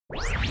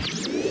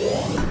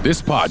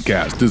This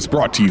podcast is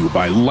brought to you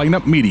by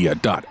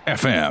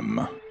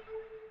lineupmedia.fm.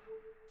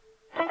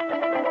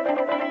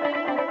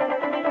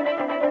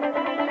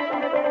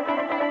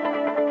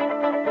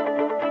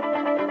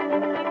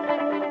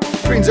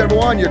 Greetings,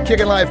 everyone. Your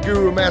Kickin' Life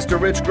guru, Master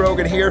Rich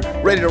Grogan here,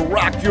 ready to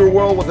rock your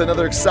world with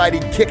another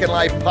exciting Kickin'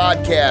 Life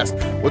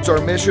podcast. What's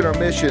our mission? Our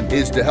mission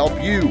is to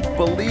help you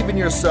believe in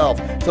yourself,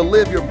 to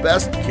live your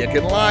best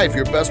kickin' life,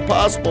 your best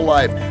possible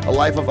life, a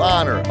life of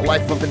honor, a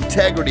life of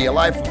integrity, a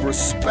life of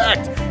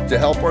respect, to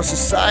help our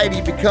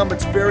society become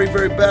its very,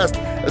 very best,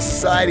 a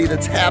society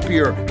that's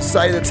happier, a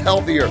society that's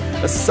healthier,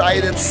 a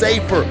society that's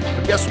safer.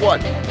 But guess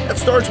what? That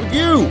starts with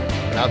you,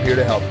 and I'm here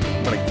to help you.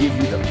 I'm going to give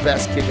you the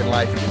best kickin'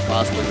 life you can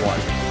possibly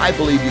want. I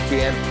believe you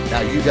can.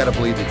 Now you got to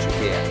believe that you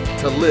can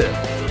to live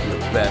your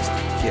best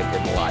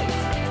kickin' life.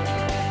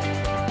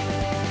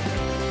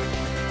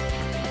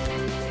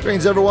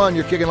 Greetings, everyone.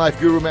 Your Kickin' Life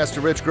guru, Master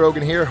Rich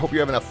Grogan here. Hope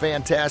you're having a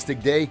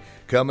fantastic day.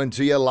 Coming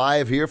to you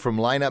live here from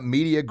Lineup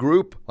Media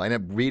Group,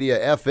 Lineup Media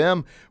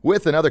FM,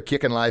 with another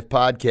Kickin' Life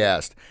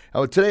podcast.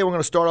 Now, today we're going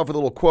to start off with a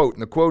little quote,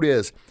 and the quote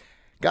is,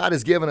 God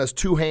has given us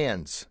two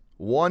hands,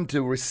 one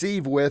to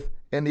receive with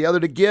and the other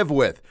to give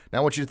with. Now,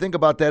 I want you to think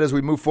about that as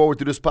we move forward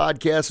through this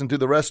podcast and through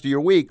the rest of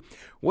your week.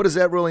 What does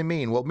that really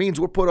mean? Well, it means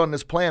we're put on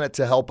this planet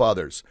to help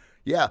others.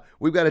 Yeah,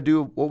 we've got to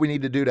do what we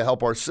need to do to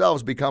help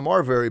ourselves become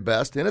our very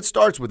best, and it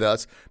starts with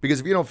us, because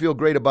if you don't feel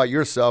great about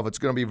yourself, it's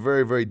going to be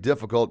very, very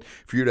difficult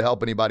for you to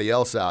help anybody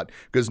else out,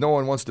 because no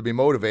one wants to be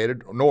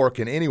motivated, nor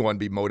can anyone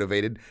be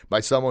motivated by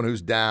someone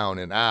who's down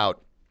and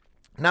out.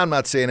 Now, I'm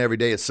not saying every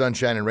day is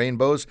sunshine and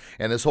rainbows,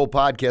 and this whole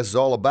podcast is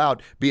all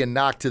about being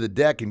knocked to the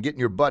deck and getting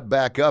your butt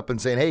back up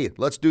and saying, hey,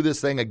 let's do this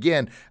thing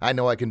again. I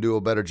know I can do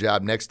a better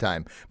job next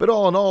time. But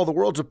all in all, the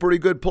world's a pretty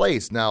good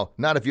place. Now,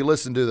 not if you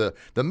listen to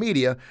the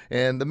media.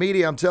 And the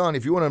media, I'm telling you,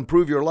 if you want to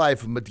improve your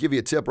life, I'm going to give you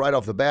a tip right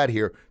off the bat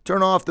here,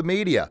 turn off the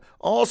media.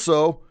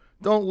 Also,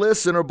 don't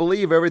listen or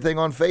believe everything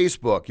on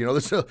Facebook. You know, I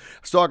was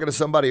talking to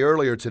somebody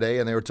earlier today,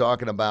 and they were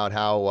talking about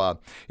how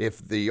if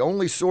the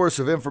only source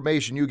of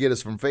information you get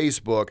is from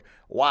Facebook,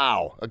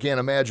 wow, I can't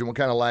imagine what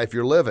kind of life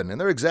you're living.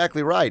 And they're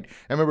exactly right.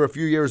 I remember a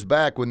few years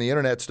back when the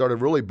internet started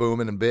really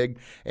booming and big,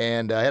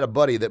 and I had a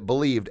buddy that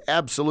believed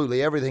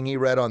absolutely everything he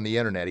read on the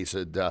internet. He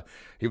said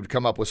he would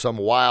come up with some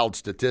wild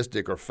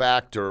statistic or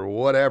fact or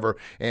whatever,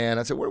 and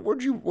I said,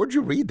 where'd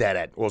you read that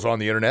at? Well, it was on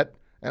the internet.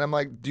 And I'm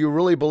like, do you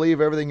really believe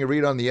everything you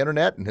read on the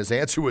internet? And his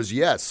answer was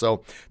yes.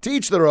 So to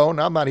each their own.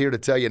 I'm not here to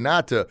tell you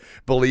not to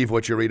believe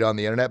what you read on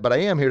the internet, but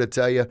I am here to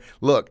tell you,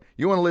 look,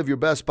 you want to live your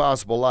best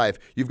possible life,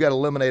 you've got to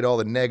eliminate all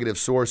the negative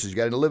sources. You've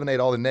got to eliminate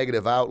all the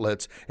negative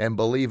outlets and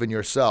believe in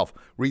yourself.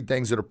 Read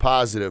things that are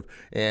positive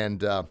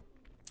and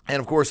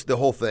of course, the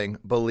whole thing,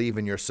 believe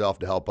in yourself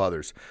to help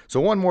others.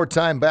 So one more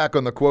time back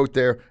on the quote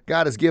there,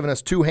 God has given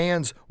us two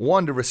hands,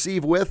 one to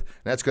receive with,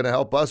 that's going to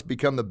help us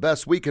become the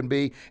best we can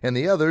be, and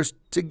the others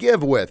to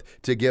give with,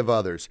 to give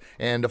others.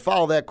 And to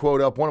follow that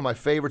quote up, one of my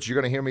favorites, you're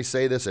going to hear me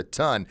say this a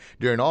ton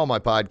during all my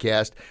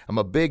podcasts. I'm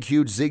a big,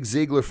 huge Zig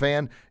Ziglar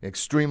fan,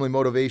 extremely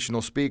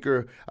motivational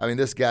speaker. I mean,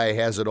 this guy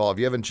has it all. If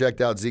you haven't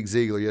checked out Zig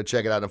Ziglar, you'll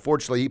check it out.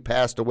 Unfortunately, he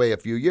passed away a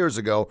few years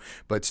ago,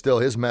 but still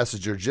his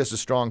messages are just as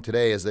strong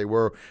today as they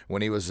were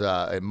when he was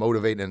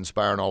motivating and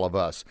inspiring all of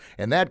us.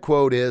 And that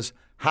quote is,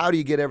 how do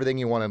you get everything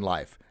you want in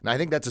life? And I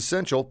think that's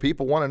essential.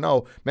 People want to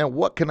know, man,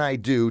 what can I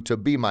do to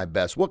be my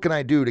best? What can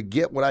I do to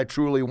get what I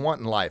truly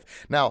want in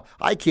life? Now,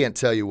 I can't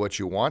tell you what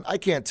you want. I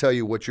can't tell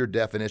you what your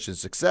definition of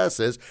success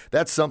is.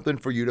 That's something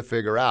for you to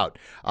figure out.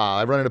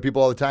 I run into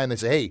people all the time. They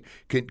say,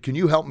 hey, can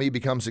you help me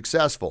become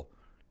successful?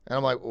 And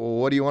I'm like, well,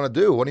 what do you want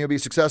to do? What do you want to be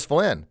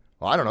successful in?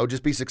 Well, I don't know,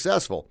 just be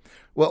successful.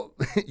 Well,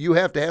 you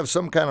have to have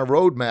some kind of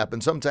roadmap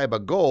and some type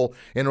of goal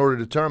in order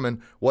to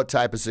determine what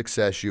type of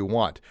success you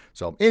want.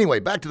 So anyway,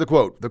 back to the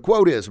quote. The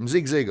quote is from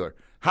Zig Ziglar.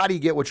 How do you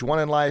get what you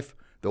want in life?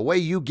 The way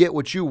you get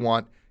what you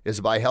want is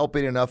by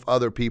helping enough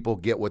other people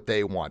get what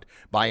they want,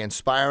 by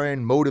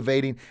inspiring,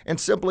 motivating, and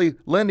simply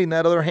lending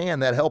that other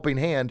hand, that helping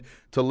hand,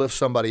 to lift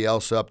somebody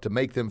else up, to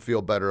make them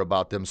feel better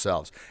about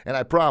themselves. And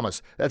I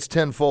promise, that's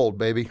tenfold,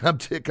 baby.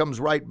 It comes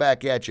right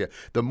back at you.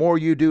 The more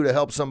you do to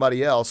help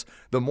somebody else,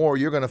 the more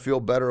you're going to feel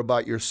better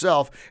about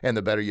yourself, and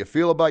the better you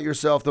feel about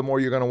yourself, the more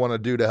you're going to want to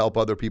do to help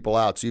other people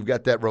out. So you've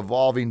got that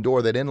revolving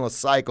door, that endless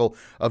cycle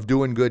of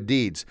doing good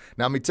deeds.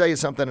 Now, let me tell you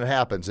something that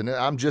happens, and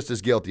I'm just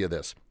as guilty of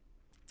this.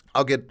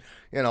 I'll get,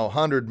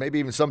 100, maybe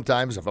even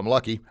sometimes, if I'm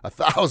lucky,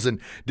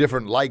 1,000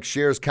 different likes,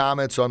 shares,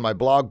 comments on my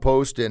blog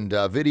post and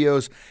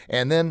videos.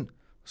 And then,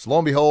 lo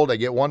and behold, I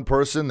get one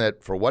person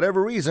that, for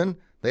whatever reason,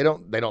 they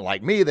don't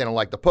like me, they don't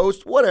like the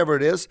post, whatever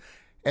it is.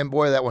 And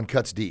boy, that one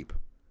cuts deep.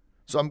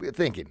 So I'm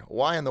thinking,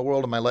 why in the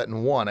world am I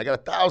letting one? I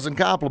got 1,000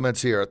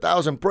 compliments here,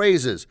 1,000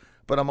 praises,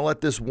 but I'm going to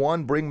let this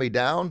one bring me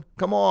down?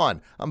 Come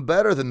on, I'm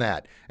better than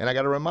that. And I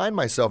got to remind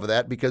myself of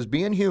that, because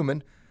being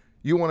human,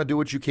 you want to do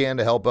what you can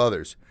to help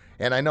others.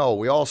 And I know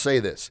we all say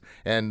this,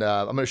 and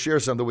I'm going to share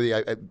something with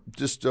you.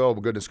 Oh,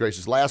 goodness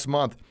gracious. Last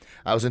month,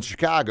 I was in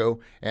Chicago,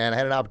 and I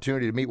had an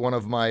opportunity to meet one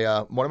of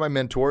my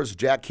mentors,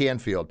 Jack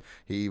Canfield.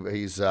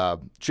 He's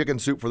Chicken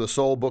Soup for the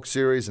Soul book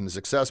series and the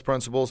success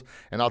principles,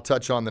 and I'll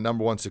touch on the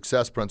number one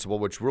success principle,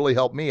 which really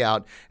helped me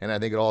out, and I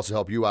think it'll also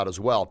help you out as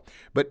well.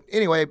 But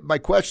anyway, my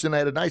question, I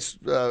had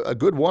a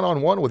good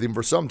one-on-one with him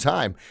for some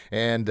time,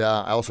 and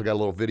I also got a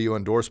little video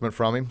endorsement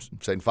from him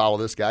saying follow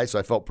this guy, so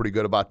I felt pretty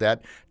good about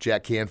that,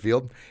 Jack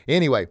Canfield.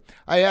 Anyway,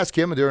 I asked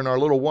him during our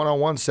little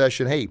one-on-one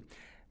session, hey,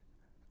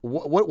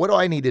 what do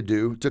I need to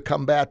do to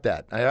combat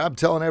that? I'm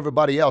telling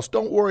everybody else,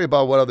 don't worry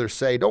about what others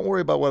say. Don't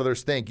worry about what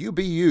others think. You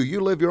be you.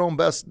 You live your own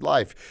best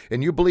life,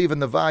 and you believe in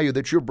the value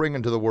that you're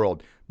bringing to the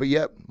world. But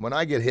yet, when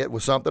I get hit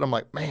with something, I'm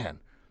like, man,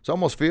 I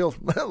almost feel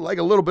like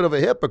a little bit of a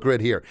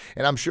hypocrite here.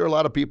 And I'm sure a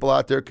lot of people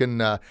out there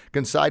can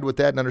side with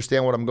that and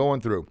understand what I'm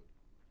going through.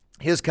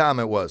 His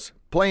comment was,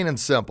 plain and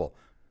simple,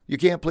 you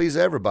can't please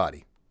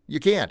everybody. You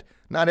can't.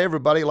 Not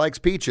everybody likes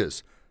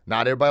peaches.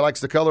 Not everybody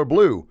likes the color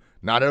blue.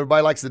 Not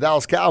everybody likes the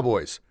Dallas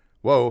Cowboys.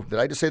 Whoa, did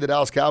I just say the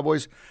Dallas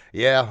Cowboys?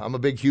 Yeah, I'm a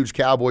big, huge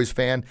Cowboys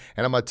fan,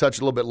 and I'm going to touch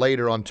a little bit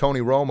later on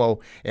Tony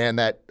Romo and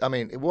that, I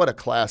mean, what a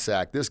class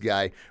act. This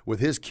guy, with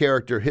his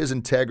character, his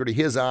integrity,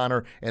 his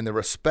honor, and the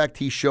respect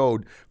he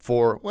showed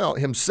for, well,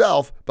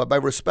 himself, but by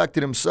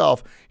respecting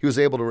himself, he was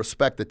able to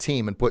respect the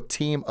team and put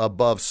team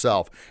above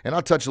self. And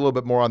I'll touch a little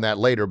bit more on that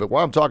later, but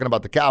while I'm talking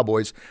about the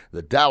Cowboys,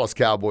 the Dallas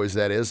Cowboys,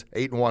 that is,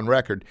 8-1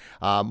 record,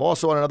 I'm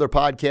also on another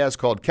podcast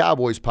called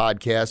Cowboys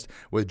Podcast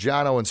with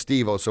Jono and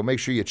Steve-O, so make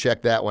sure you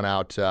check that one out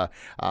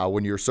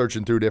when you're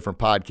searching through different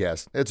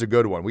podcasts. It's a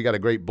good one. We got a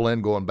great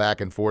blend going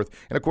back and forth.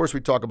 And, of course, we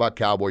talk about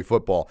Cowboy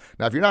football.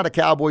 Now, if you're not a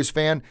Cowboys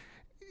fan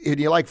and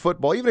you like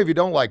football, even if you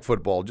don't like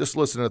football, just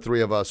listening to the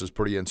three of us is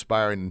pretty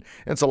inspiring, and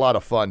it's a lot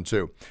of fun,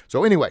 too.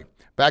 So, anyway,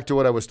 back to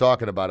what I was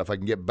talking about, if I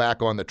can get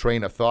back on the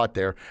train of thought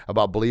there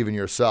about believing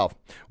yourself.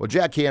 Well,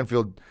 Jack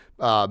Canfield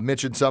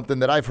mentioned something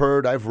that I've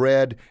heard, I've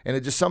read, and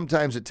it just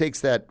sometimes it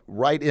takes that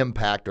right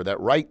impact or that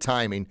right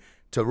timing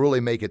to really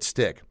make it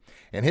stick.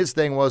 And his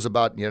thing was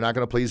about you're not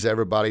going to please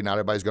everybody. Not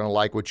everybody's going to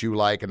like what you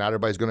like, and not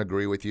everybody's going to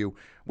agree with you.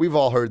 We've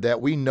all heard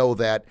that. We know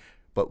that.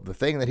 But the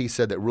thing that he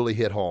said that really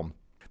hit home,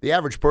 the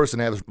average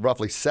person has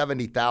roughly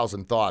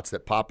 70,000 thoughts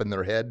that pop in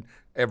their head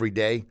every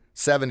day.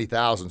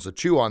 70,000. So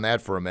chew on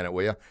that for a minute,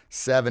 will you?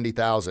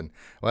 70,000.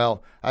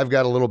 Well, I've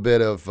got a little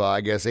bit of,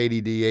 ADD,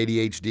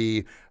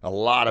 ADHD, a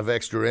lot of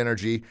extra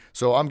energy.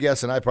 So I'm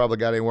guessing I probably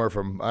got anywhere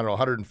from,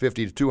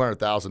 150 to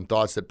 200,000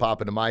 thoughts that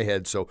pop into my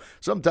head. So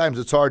sometimes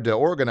it's hard to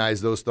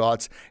organize those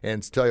thoughts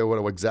and tell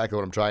you exactly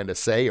what I'm trying to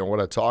say or what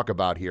I talk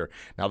about here.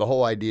 Now, the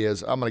whole idea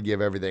is I'm going to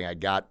give everything I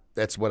got.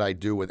 That's what I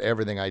do with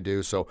everything I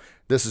do. So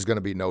this is going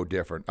to be no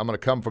different. I'm going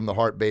to come from the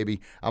heart, baby.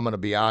 I'm going to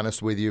be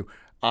honest with you.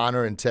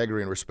 Honor,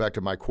 integrity, and respect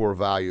are my core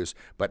values,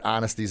 but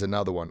honesty is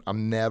another one.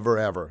 I'm never,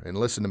 ever, and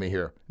listen to me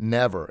here,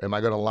 never am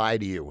I going to lie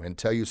to you and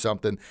tell you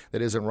something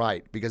that isn't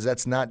right, because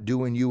that's not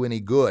doing you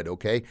any good,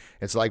 okay?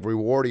 It's like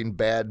rewarding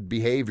bad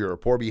behavior or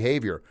poor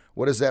behavior.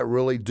 What is that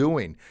really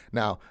doing?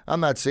 Now,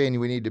 I'm not saying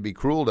we need to be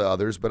cruel to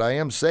others, but I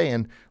am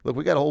saying, look,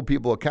 we got to hold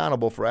people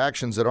accountable for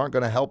actions that aren't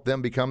going to help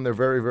them become their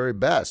very, very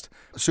best.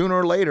 Sooner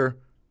or later,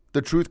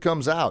 the truth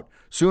comes out.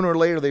 Sooner or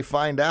later, they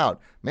find out,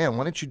 man,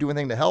 why didn't you do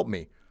anything to help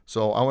me?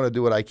 So I want to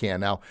do what I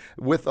can. Now,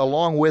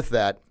 along with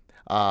that,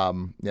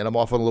 and I'm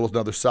off on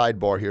another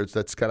sidebar here.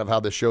 That's kind of how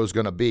the show's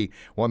going to be.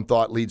 One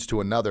thought leads to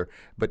another.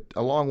 But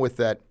along with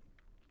that,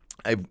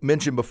 I've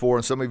mentioned before,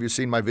 and some of you have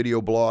seen my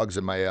video blogs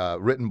and my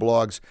written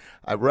blogs,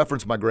 I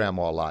reference my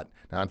grandma a lot.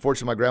 Now,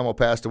 unfortunately, my grandma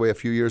passed away a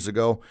few years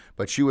ago,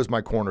 but she was my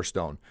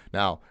cornerstone.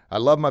 Now, I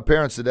love my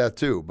parents to death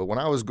too, but when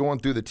I was going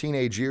through the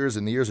teenage years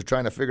and the years of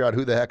trying to figure out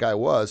who the heck I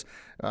was,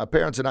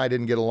 parents and I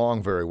didn't get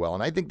along very well.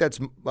 And I think that's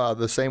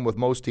the same with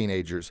most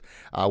teenagers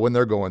when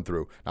they're going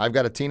through. Now, I've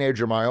got a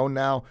teenager of my own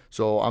now,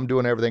 so I'm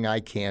doing everything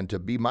I can to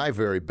be my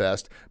very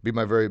best, the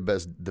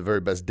very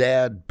best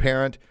dad,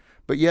 parent.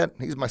 But yet,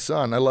 he's my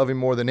son. I love him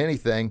more than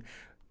anything.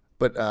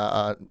 But,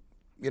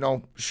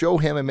 show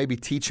him and maybe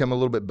teach him a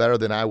little bit better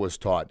than I was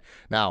taught.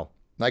 Now,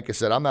 like I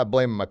said, I'm not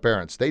blaming my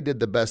parents. They did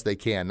the best they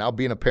can. Now,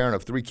 being a parent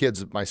of 3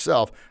 kids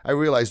myself, I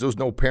realize there's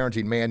no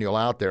parenting manual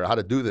out there how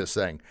to do this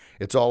thing.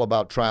 It's all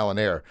about trial and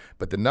error.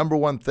 But the number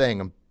one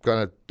thing, I'm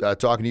going to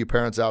talking to you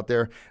parents out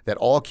there, that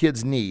all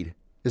kids need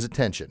is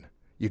attention.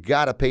 You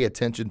got to pay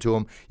attention to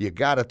them. You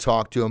got to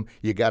talk to them.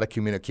 You got to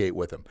communicate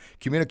with them.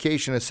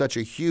 Communication is such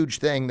a huge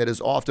thing that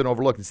is often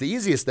overlooked. It's the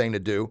easiest thing to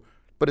do,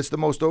 but it's the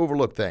most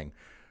overlooked thing.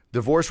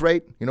 Divorce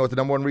rate, you know what the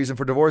number one reason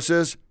for divorce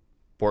is?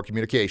 Poor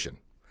communication.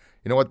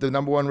 You know what the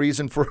number one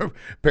reason for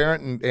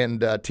parent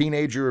and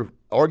teenager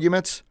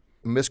arguments?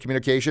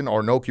 Miscommunication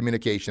or no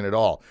communication at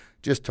all.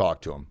 Just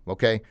talk to them,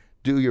 okay?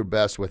 Do your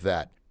best with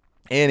that.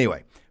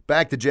 Anyway,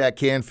 back to Jack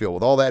Canfield.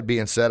 With all that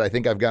being said, I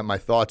think I've got my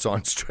thoughts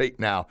on straight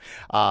now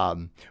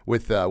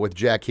with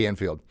Jack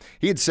Canfield.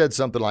 He had said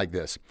something like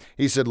this.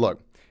 He said,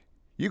 look,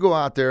 you go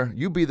out there,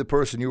 you be the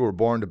person you were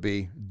born to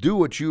be, do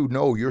what you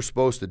know you're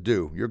supposed to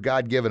do, your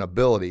God-given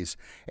abilities,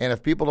 and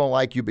if people don't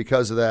like you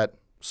because of that,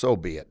 so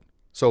be it.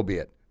 So be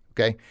it.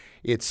 Okay,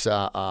 it's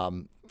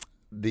read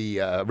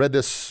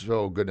this.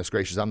 Oh goodness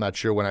gracious, I'm not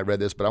sure when I read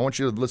this, but I want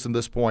you to listen to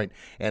this point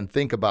and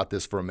think about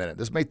this for a minute.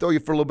 This may throw you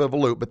for a little bit of a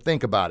loop, but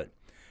think about it.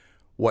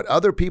 What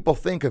other people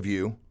think of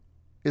you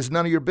is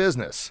none of your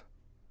business.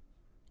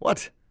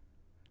 What?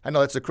 I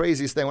know that's the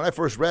craziest thing. When I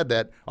first read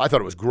that, I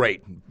thought it was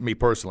great, me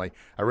personally.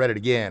 I read it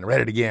again.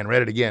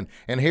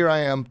 And here I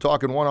am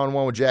talking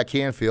one-on-one with Jack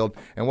Canfield,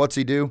 and what's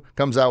he do?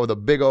 Comes out with a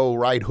big old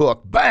right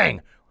hook.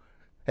 Bang!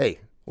 Hey,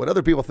 what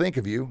other people think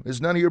of you is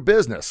none of your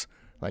business.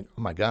 Like,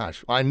 oh my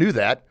gosh, I knew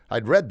that.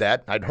 I'd read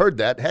that. I'd heard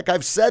that. Heck,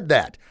 I've said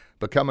that.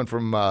 But coming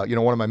from one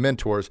of my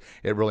mentors,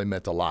 it really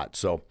meant a lot.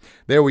 So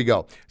there we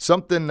go.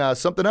 Something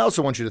else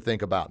I want you to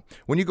think about.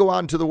 When you go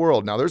out into the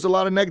world, now there's a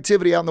lot of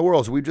negativity out in the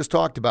world, as we've just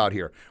talked about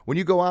here. When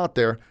you go out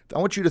there, I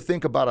want you to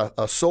think about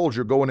a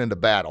soldier going into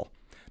battle.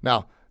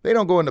 Now, they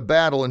don't go into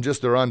battle in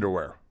just their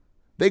underwear.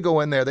 They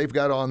go in there, they've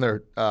got on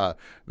their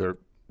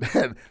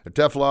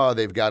Teflon,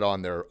 they've got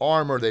on their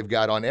armor, they've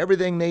got on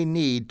everything they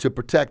need to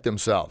protect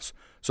themselves.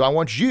 So I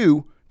want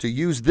you to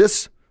use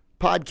this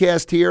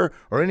podcast here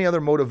or any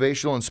other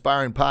motivational,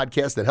 inspiring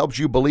podcast that helps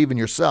you believe in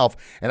yourself.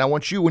 And I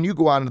want you, when you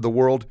go out into the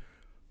world,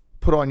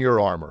 put on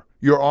your armor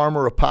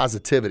of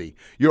positivity,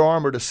 your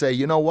armor to say,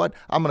 you know what?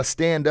 I'm going to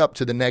stand up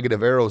to the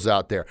negative arrows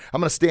out there.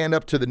 I'm going to stand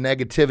up to the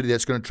negativity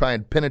that's going to try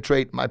and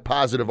penetrate my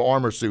positive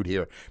armor suit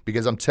here,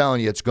 because I'm telling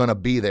you, it's going to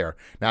be there.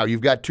 Now,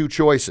 you've got two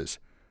choices.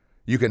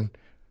 You can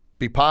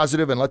be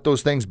positive and let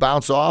those things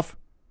bounce off,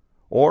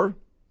 or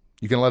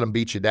you can let them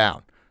beat you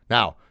down.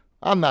 Now,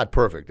 I'm not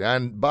perfect,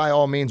 and by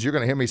all means, you're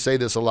going to hear me say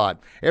this a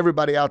lot.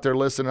 Everybody out there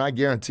listening, I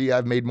guarantee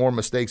I've made more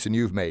mistakes than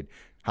you've made.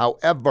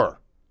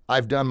 However,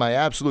 I've done my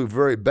absolute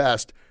very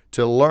best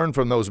to learn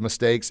from those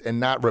mistakes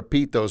and not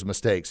repeat those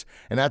mistakes,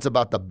 and that's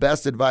about the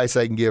best advice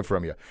I can give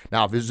from you.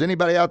 Now, if there's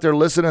anybody out there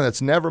listening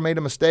that's never made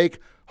a mistake,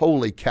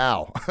 holy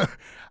cow,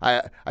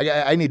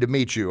 I need to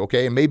meet you,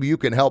 okay? And maybe you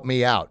can help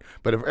me out.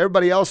 But if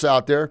everybody else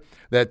out there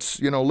that's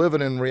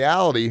living in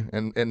reality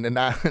and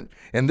not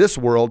in this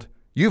world,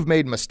 you've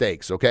made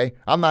mistakes, okay?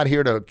 I'm not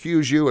here to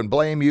accuse you and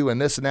blame you and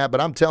this and that,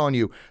 but I'm telling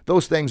you,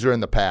 those things are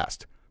in the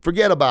past.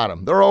 Forget about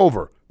them. They're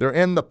over. They're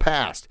in the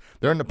past.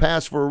 They're in the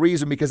past for a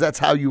reason, because that's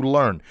how you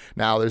learn.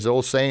 Now, there's an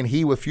old saying,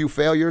 he with few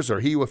failures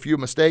or he with few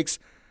mistakes,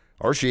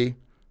 or she,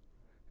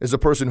 is a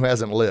person who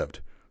hasn't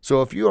lived.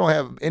 So if you don't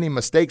have any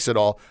mistakes at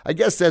all, I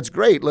guess that's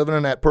great living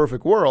in that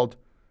perfect world,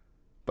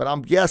 but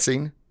I'm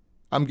guessing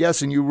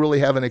you really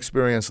haven't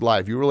experienced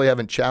life. You really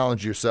haven't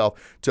challenged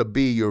yourself to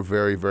be your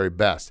very, very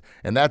best.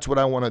 And that's what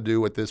I want to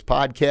do with this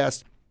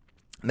podcast.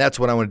 And that's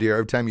what I want to do.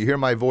 Every time you hear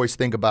my voice,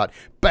 think about,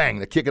 bang,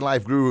 the Kickin'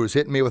 Life Guru is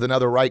hitting me with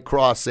another right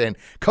cross saying,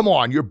 come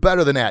on, you're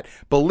better than that.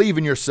 Believe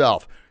in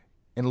yourself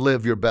and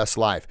live your best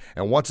life.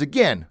 And once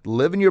again,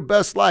 living your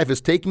best life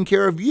is taking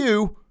care of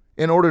you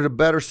in order to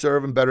better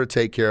serve and better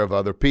take care of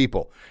other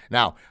people.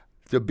 Now,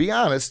 to be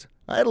honest,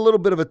 I had a little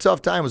bit of a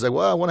tough time. I was like,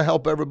 well, I want to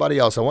help everybody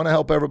else.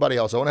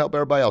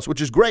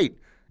 Which is great.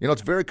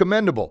 It's very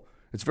commendable.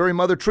 It's very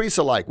Mother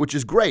Teresa-like, which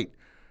is great.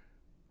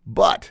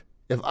 But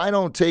if I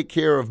don't take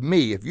care of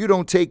me, if you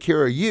don't take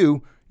care of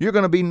you, you're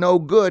going to be no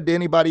good to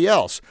anybody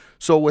else.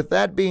 So with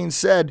that being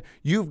said,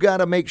 you've got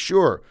to make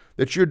sure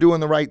that you're doing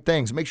the right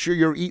things. Make sure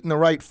you're eating the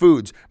right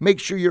foods. Make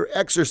sure you're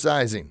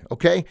exercising,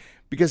 okay?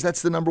 Because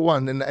that's the number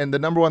one. And the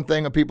number one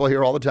thing that people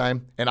hear all the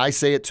time, and I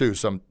say it too,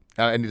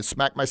 I need to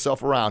smack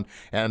myself around.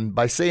 And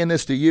by saying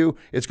this to you,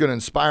 it's going to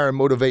inspire and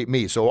motivate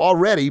me. So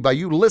already, by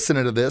you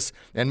listening to this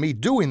and me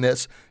doing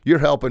this, you're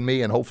helping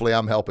me, and hopefully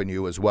I'm helping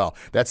you as well.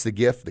 That's the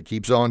gift that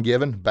keeps on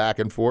giving, back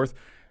and forth.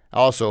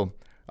 Also,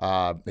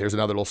 here's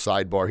another little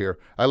sidebar here.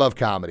 I love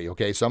comedy,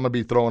 okay? So I'm going to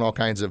be throwing all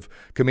kinds of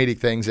comedic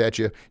things at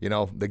you.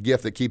 The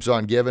gift that keeps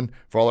on giving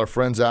for all our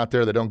friends out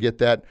there that don't get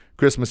that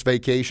Christmas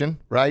vacation,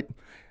 right?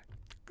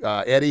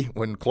 Eddie,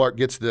 when Clark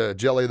gets the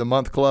Jelly of the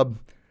Month Club,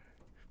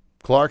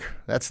 Clark,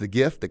 that's the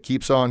gift that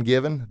keeps on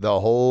giving the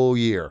whole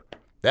year.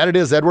 That it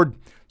is, Edward.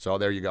 So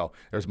there you go.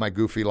 There's my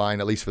goofy line,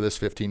 at least for this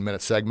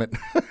 15-minute segment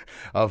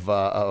of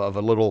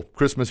a little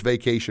Christmas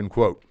vacation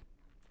quote.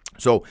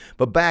 So,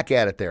 but back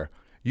at it there.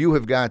 You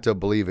have got to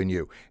believe in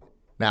you.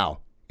 Now,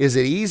 is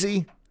it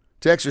easy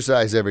to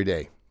exercise every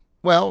day?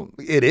 Well,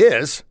 it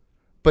is.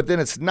 But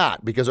then it's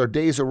not, because our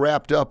days are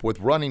wrapped up with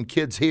running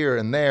kids here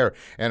and there,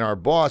 and our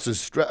boss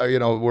is,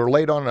 we're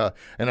late on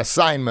an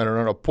assignment or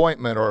an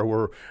appointment,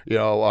 or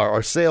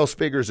our sales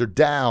figures are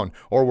down,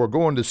 or we're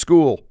going to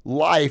school.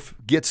 Life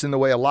gets in the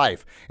way of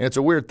life. And it's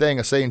a weird thing,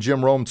 a saying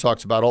Jim Rome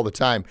talks about all the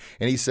time.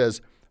 And he says,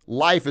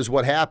 life is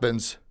what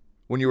happens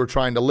when you were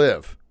trying to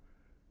live.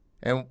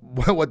 And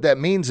what that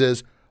means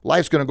is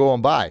life's going to go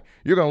on by.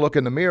 You're going to look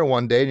in the mirror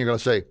one day and you're going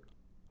to say,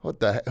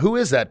 who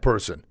is that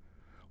person?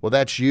 Well,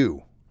 that's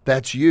you.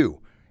 That's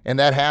you. And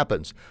that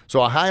happens.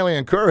 So I highly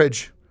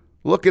encourage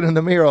looking in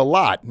the mirror a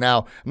lot.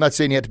 Now, I'm not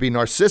saying you have to be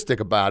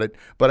narcissistic about it,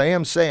 but I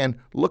am saying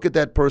look at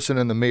that person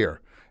in the mirror.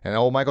 And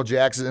old Michael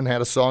Jackson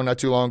had a song not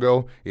too long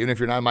ago, even if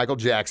you're not a Michael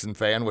Jackson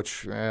fan,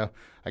 which I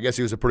guess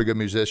he was a pretty good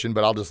musician,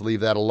 but I'll just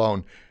leave that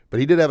alone. But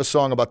he did have a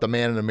song about the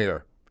man in the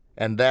mirror.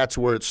 And that's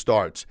where it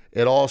starts.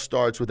 It all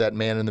starts with that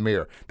man in the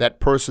mirror, that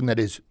person that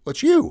is,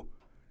 it's you.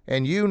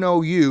 And you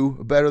know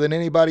you better than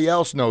anybody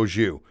else knows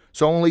you.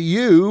 So only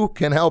you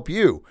can help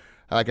you.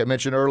 Like I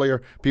mentioned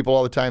earlier, people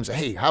all the time say,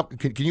 hey,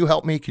 can you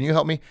help me? Can you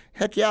help me?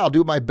 Heck yeah, I'll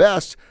do my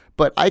best,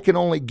 but I can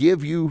only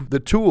give you the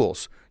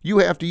tools. You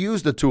have to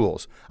use the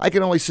tools. I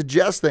can only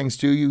suggest things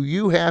to you.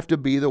 You have to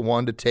be the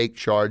one to take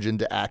charge and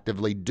to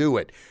actively do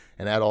it.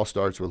 And that all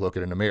starts with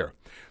looking in the mirror.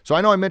 So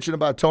I know I mentioned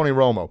about Tony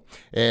Romo,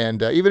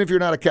 and even if you're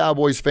not a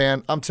Cowboys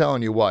fan, I'm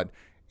telling you what,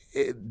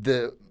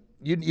 you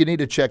need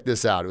to check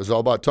this out. It was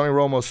all about Tony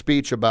Romo's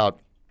speech about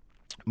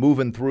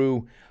moving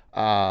through.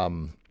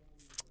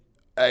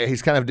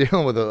 He's kind of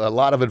dealing with a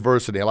lot of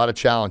adversity, a lot of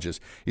challenges.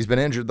 He's been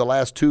injured the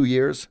last 2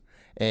 years,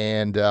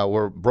 and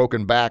we're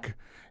broken back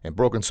and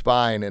broken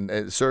spine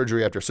and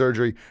surgery after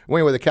surgery. Well,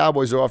 anyway, the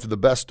Cowboys are off to the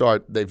best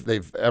start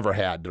they've ever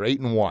had. They're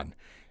 8-1.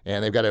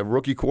 And they've got a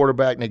rookie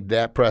quarterback named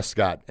Dak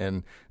Prescott.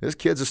 And this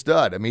kid's a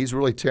stud. I mean, he's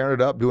really tearing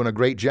it up, doing a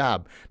great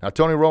job. Now,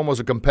 Tony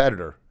Romo's a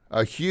competitor,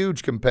 a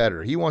huge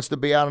competitor. He wants to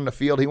be out on the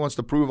field. He wants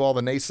to prove all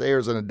the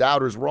naysayers and the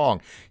doubters wrong.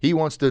 He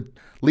wants to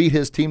lead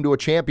his team to a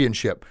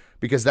championship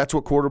because that's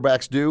what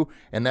quarterbacks do,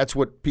 and that's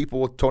what people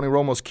with Tony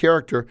Romo's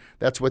character,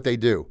 that's what they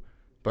do.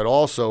 But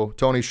also,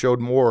 Tony showed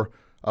more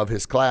of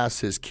his class,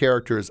 his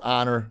character, his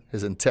honor,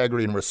 his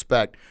integrity, and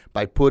respect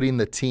by putting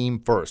the team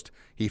first.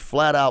 He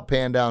flat out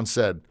panned down and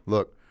said,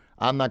 look,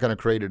 I'm not going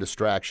to create a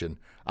distraction.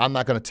 I'm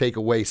not going to take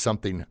away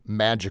something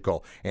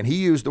magical. And he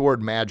used the word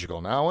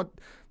magical. Now,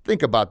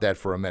 think about that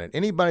for a minute.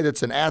 Anybody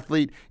that's an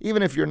athlete,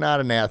 even if you're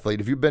not an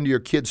athlete, if you've been to your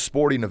kid's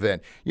sporting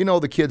event, you know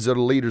the kids are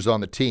the leaders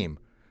on the team.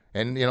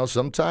 And,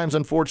 sometimes,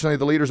 unfortunately,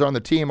 the leaders on the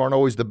team aren't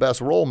always the best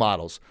role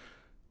models.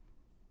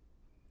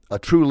 A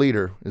true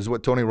leader is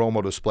what Tony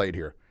Romo displayed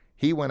here.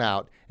 He went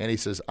out and he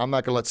says, I'm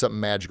not going to let something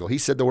magical. He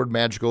said the word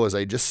magical, as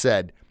I just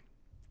said,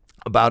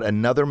 about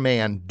another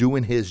man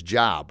doing his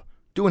job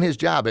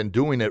and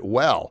doing it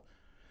well.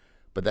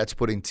 But that's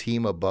putting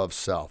team above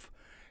self.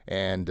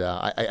 And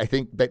I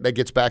think that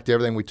gets back to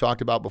everything we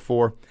talked about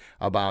before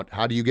about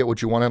how do you get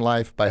what you want in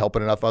life? By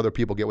helping enough other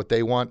people get what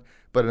they want.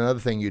 But another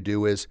thing you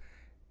do is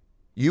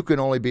you can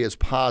only be as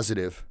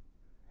positive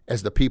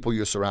as the people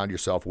you surround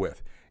yourself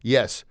with.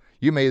 Yes,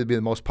 you may be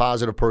the most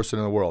positive person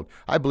in the world.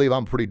 I believe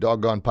I'm a pretty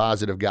doggone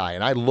positive guy,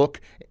 and I look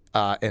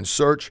and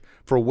search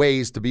for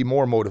ways to be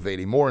more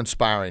motivating, more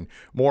inspiring,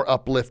 more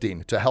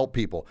uplifting, to help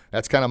people.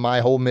 That's kind of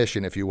my whole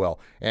mission, if you will.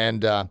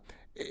 And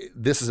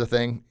this is a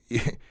thing.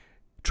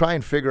 Try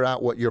and figure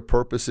out what your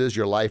purpose is,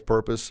 your life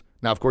purpose.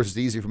 Now, of course, it's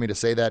easy for me to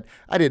say that.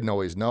 I didn't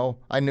always know.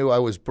 I knew I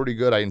was pretty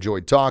good. I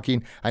enjoyed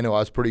talking. I knew I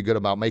was pretty good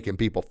about making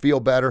people feel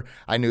better.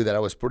 I knew that I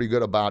was pretty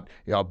good about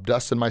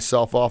dusting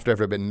myself off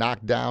after I've been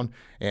knocked down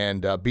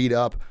and beat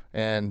up.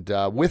 And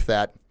with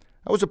that,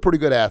 I was a pretty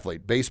good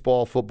athlete.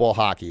 Baseball, football,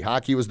 hockey.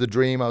 Hockey was the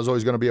dream. I was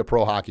always going to be a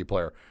pro hockey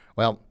player.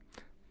 Well,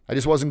 I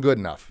just wasn't good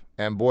enough.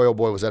 And boy, oh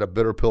boy, was that a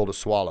bitter pill to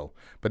swallow.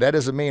 But that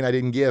doesn't mean I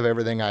didn't give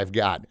everything I've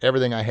got,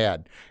 everything I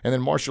had. And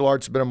then martial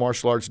arts, been in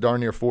martial arts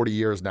darn near 40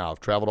 years now. I've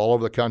traveled all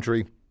over the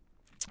country,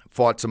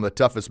 fought some of the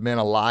toughest men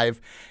alive,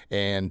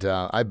 and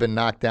I've been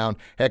knocked down.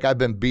 Heck, I've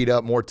been beat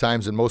up more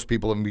times than most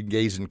people have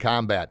engaged in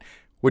combat,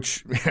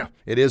 which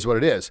it is what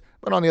it is.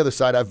 But on the other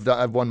side,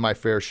 I've won my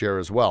fair share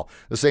as well.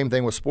 The same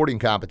thing with sporting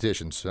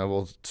competitions.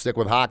 We'll stick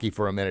with hockey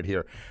for a minute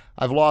here.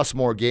 I've lost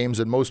more games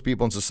than most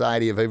people in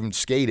society have even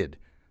skated.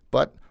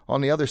 But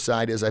on the other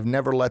side is I've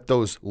never let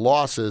those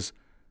losses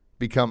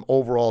become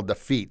overall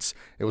defeats.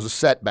 It was a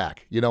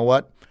setback. You know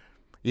what?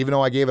 Even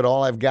though I gave it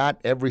all I've got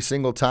every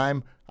single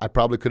time, I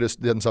probably could have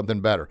done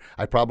something better.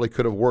 I probably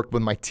could have worked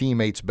with my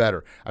teammates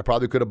better. I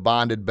probably could have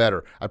bonded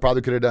better. I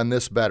probably could have done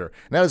this better.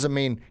 And that doesn't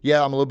mean, I'm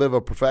a little bit of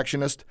a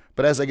perfectionist,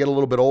 but as I get a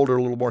little bit older,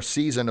 a little more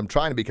seasoned, I'm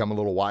trying to become a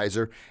little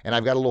wiser. And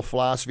I've got a little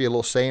philosophy, a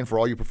little saying for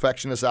all you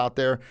perfectionists out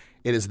there.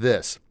 It is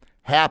this: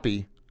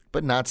 happy,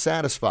 but not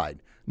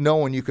satisfied,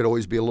 knowing you could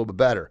always be a little bit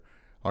better.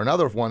 Or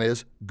another one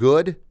is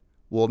good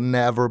will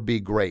never be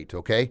great,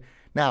 okay?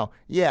 Now,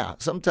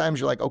 sometimes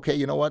you're like, okay,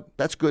 you know what?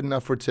 That's good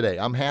enough for today.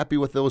 I'm happy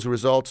with those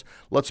results.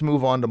 Let's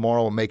move on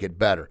tomorrow and make it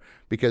better.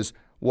 Because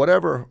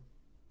whatever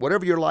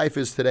your life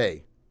is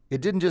today,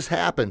 it didn't just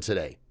happen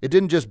today. It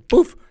didn't just,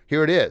 poof,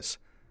 here it is.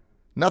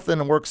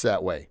 Nothing works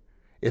that way.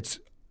 It's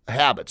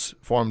habits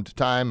formed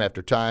time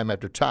after time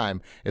after time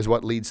is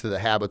what leads to the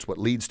habits, what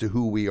leads to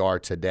who we are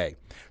today.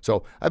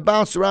 So I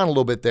bounced around a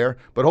little bit there,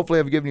 but hopefully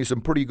I've given you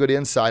some pretty good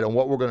insight on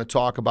what we're going to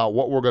talk about,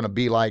 what we're going to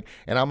be like,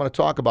 and I'm going to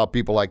talk about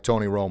people like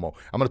Tony Romo.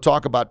 I'm going to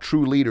talk about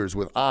true leaders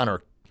with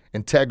honor,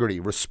 integrity,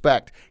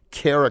 respect,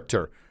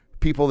 character,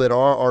 people that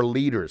are our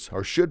leaders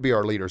or should be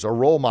our leaders, our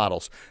role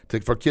models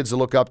for kids to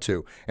look up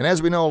to. And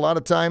as we know, a lot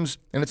of times,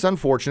 and it's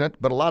unfortunate,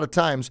 but a lot of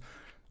times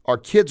our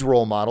kids'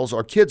 role models,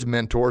 our kids'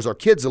 mentors, our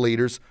kids'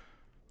 leaders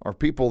are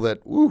people that,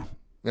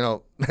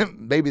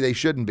 maybe they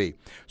shouldn't be.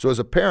 So as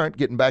a parent,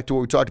 getting back to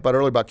what we talked about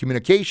earlier about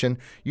communication,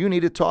 you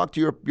need to talk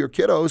to your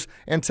kiddos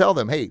and tell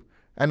them, hey,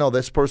 I know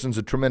this person's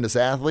a tremendous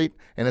athlete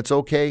and it's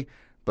okay,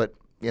 but,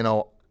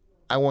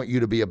 I want you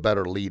to be a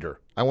better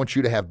leader. I want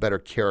you to have better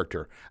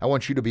character. I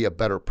want you to be a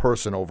better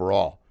person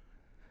overall.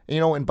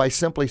 And by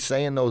simply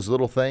saying those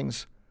little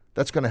things,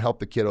 that's going to help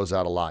the kiddos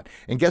out a lot.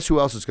 And guess who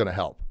else is going to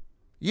help?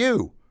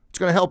 You. It's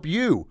going to help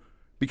you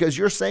because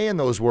you're saying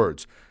those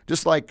words.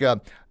 Just like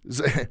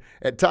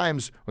at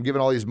times I'm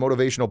giving all these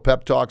motivational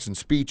pep talks and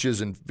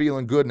speeches and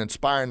feeling good and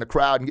inspiring the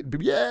crowd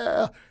and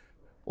yeah.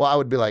 Well, I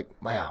would be like,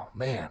 wow,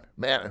 man,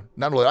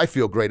 not only I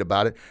feel great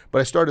about it, but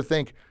I started to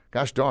think,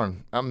 gosh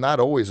darn, I'm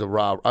always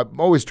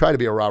try to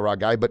be a rah-rah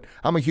guy, but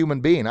I'm a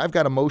human being. I've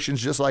got emotions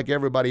just like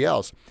everybody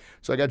else.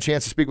 So I got a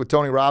chance to speak with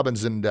Tony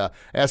Robbins and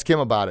ask him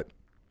about it.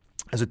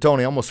 I said,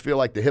 Tony, I almost feel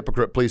like the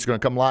hypocrite police are going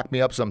to come lock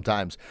me up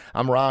sometimes.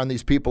 I'm rawing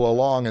these people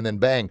along, and then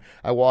bang,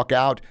 I walk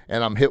out,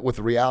 and I'm hit with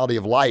the reality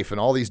of life, and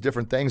all these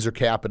different things are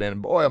happening.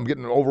 And boy, I'm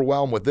getting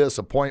overwhelmed with this,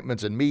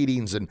 appointments and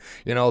meetings, and,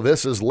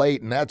 this is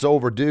late, and that's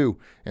overdue.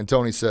 And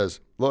Tony says,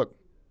 look,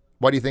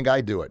 why do you think I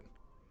do it?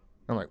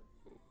 I'm like,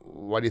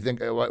 why do you think,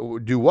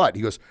 do what?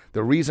 He goes,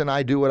 the reason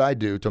I do what I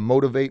do, to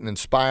motivate and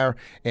inspire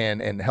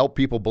and help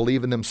people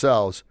believe in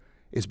themselves,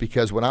 is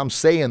because when I'm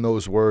saying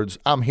those words,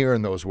 I'm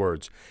hearing those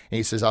words. And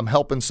he says, I'm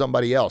helping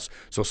somebody else.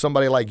 So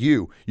somebody like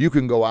you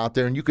can go out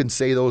there and you can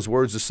say those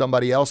words to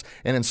somebody else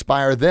and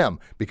inspire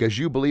them because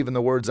you believe in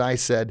the words I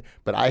said,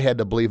 but I had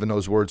to believe in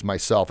those words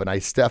myself, and I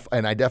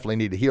definitely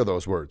need to hear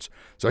those words.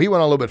 So he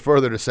went a little bit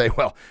further to say,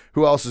 well,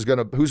 who else is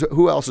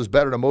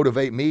better to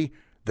motivate me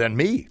than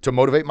me to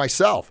motivate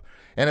myself?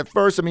 And at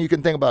first, you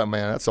can think about it,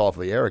 man, that's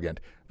awfully arrogant.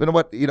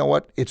 But you know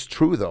what? It's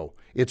true, though.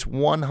 It's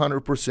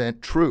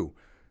 100% true.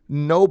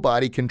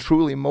 Nobody can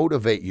truly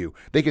motivate you.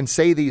 They can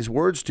say these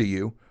words to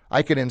you.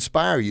 I can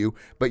inspire you,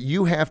 but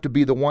you have to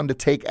be the one to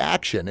take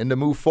action and to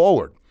move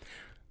forward.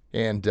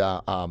 And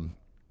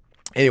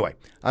anyway,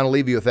 I'm going to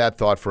leave you with that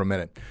thought for a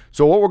minute.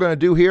 So what we're going to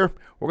do here,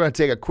 we're going to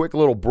take a quick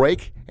little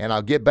break, and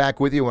I'll get back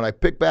with you. When I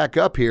pick back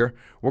up here,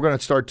 we're going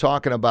to start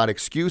talking about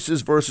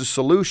excuses versus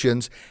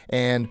solutions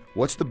and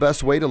what's the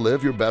best way to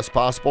live your best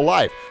possible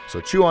life.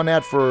 So chew on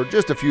that for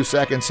just a few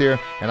seconds here,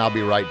 and I'll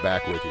be right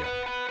back with you.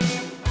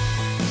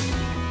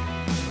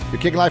 Your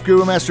Kicking Life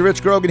Guru, Master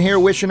Rich Grogan here,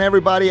 wishing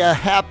everybody a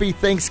happy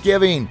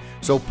Thanksgiving.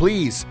 So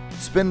please,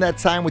 spend that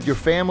time with your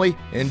family.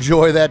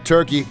 Enjoy that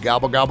turkey.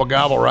 Gobble, gobble,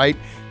 gobble, right?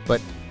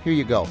 But here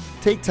you go.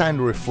 Take time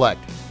to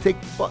reflect.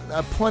 Take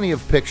plenty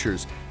of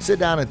pictures. Sit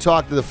down and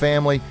talk to the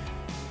family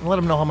and let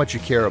them know how much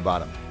you care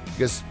about them.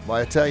 Because, well,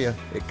 I tell you,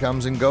 it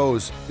comes and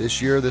goes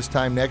this year, this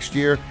time next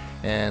year.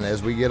 And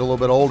as we get a little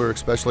bit older,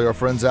 especially our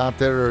friends out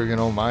there,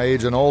 my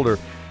age and older,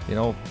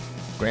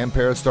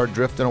 grandparents start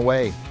drifting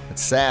away.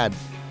 It's sad.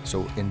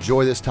 So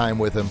enjoy this time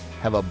with them.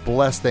 Have a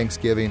blessed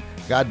Thanksgiving.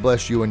 God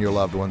bless you and your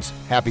loved ones.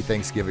 Happy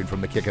Thanksgiving from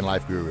the Kicking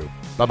Life Guru.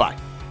 Bye-bye.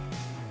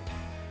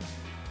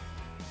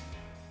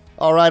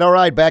 All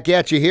right. Back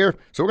at you here.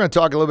 So we're going to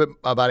talk a little bit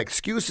about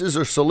excuses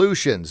or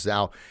solutions.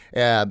 Now,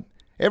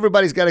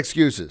 everybody's got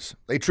excuses.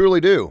 They truly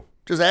do.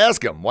 Just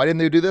ask them. Why didn't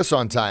they do this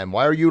on time?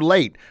 Why are you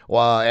late?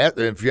 Well,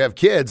 if you have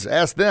kids,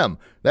 ask them.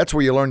 That's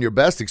where you learn your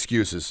best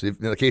excuses,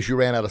 in case you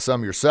ran out of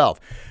some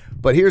yourself.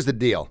 But here's the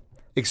deal.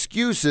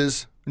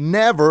 Excuses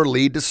never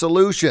lead to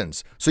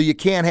solutions. So you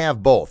can't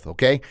have both,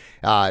 okay?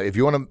 If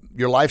you want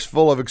your life's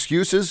full of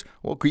excuses,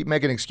 well, keep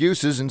making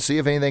excuses and see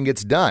if anything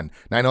gets done.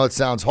 Now, I know it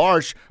sounds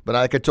harsh, but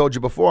like I told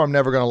you before, I'm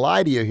never going to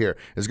lie to you here.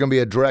 There's going to be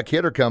a direct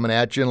hitter coming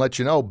at you and let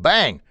you know,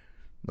 bang,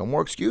 no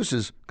more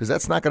excuses, because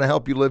that's not going to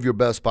help you live your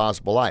best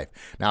possible life.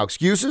 Now,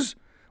 excuses,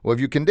 well,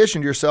 if you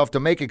conditioned yourself to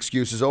make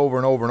excuses over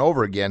and over and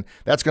over again,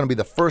 that's going to be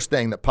the first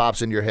thing that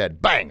pops in your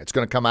head. Bang, it's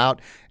going to come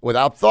out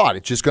without thought.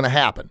 It's just going to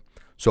happen.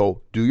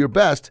 So do your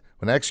best.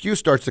 When that excuse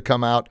starts to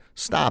come out,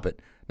 stop it.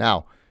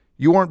 Now,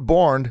 you weren't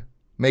born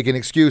making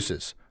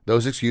excuses.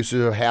 Those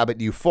excuses are a habit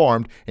you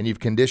formed, and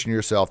you've conditioned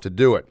yourself to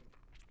do it.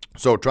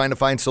 So trying to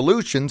find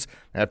solutions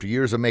after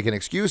years of making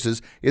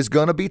excuses is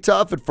going to be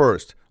tough at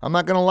first. I'm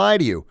not going to lie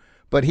to you.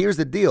 But here's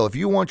the deal. If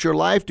you want your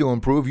life to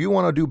improve, you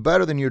want to do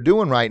better than you're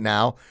doing right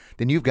now,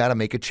 then you've got to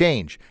make a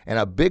change. And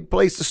a big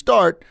place to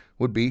start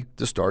would be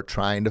to start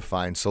trying to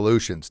find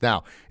solutions.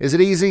 Now, is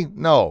it easy?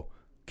 No.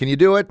 Can you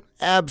do it?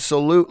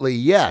 Absolutely,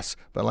 yes.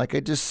 But like I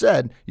just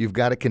said, you've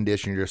got to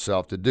condition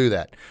yourself to do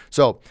that.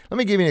 So let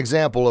me give you an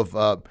example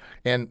of,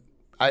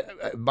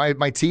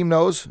 my team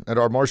knows at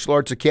our martial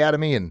arts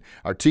academy, and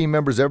our team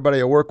members,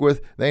 everybody I work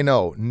with, they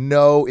know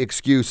no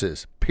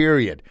excuses,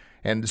 period.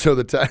 And so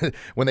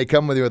when they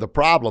come with you with a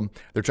problem,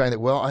 they're trying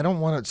to, I don't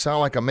want it to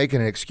sound like I'm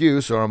making an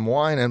excuse or I'm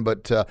whining,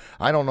 but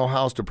I don't know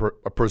how else to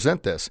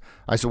present this.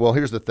 I said, well,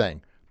 here's the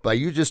thing. By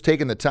you just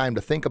taking the time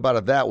to think about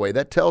it that way,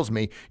 that tells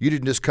me you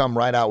didn't just come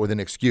right out with an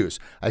excuse.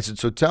 I said,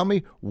 so tell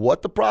me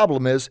what the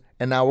problem is,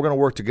 and now we're going to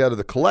work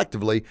together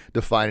collectively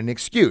to find an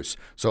excuse.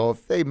 So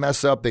if they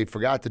mess up, they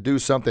forgot to do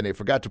something, they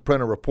forgot to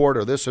print a report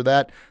or this or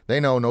that,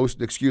 they know no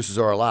excuses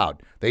are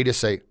allowed. They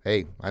just say,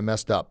 hey, I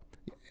messed up.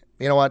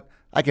 You know what?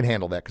 I can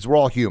handle that because we're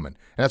all human.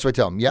 And that's why I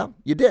tell them, yeah,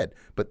 you did.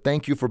 But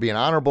thank you for being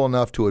honorable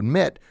enough to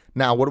admit,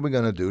 now what are we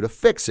going to do to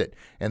fix it?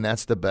 And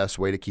that's the best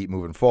way to keep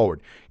moving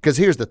forward. Because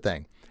here's the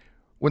thing.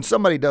 When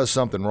somebody does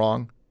something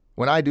wrong,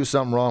 when I do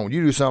something wrong, when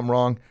you do something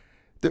wrong,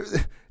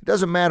 It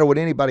doesn't matter what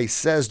anybody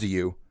says to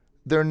you.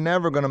 They're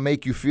never going to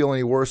make you feel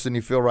any worse than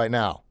you feel right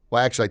now.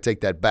 Well, actually, I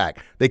take that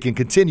back. They can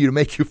continue to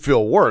make you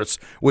feel worse,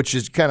 which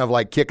is kind of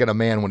like kicking a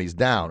man when he's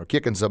down or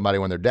kicking somebody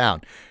when they're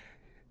down.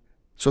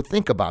 So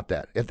think about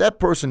that. If that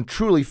person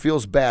truly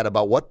feels bad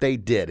about what they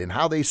did and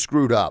how they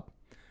screwed up,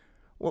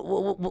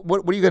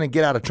 what are you going to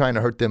get out of trying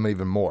to hurt them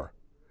even more?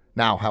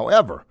 Now,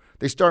 however,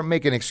 they start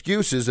making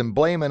excuses and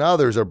blaming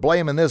others or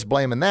blaming this,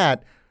 blaming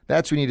that,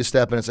 that's when you need to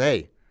step in and say,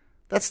 hey,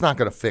 that's not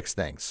going to fix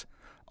things.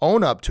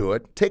 Own up to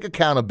it, take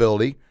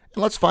accountability,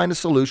 and let's find a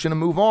solution and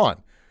move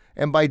on.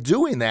 And by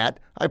doing that,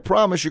 I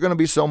promise you're going to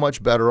be so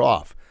much better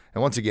off.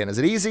 And once again, is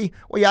it easy?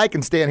 Well, yeah, I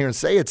can stand here and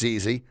say it's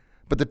easy,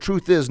 but the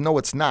truth is, no,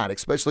 it's not,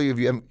 especially if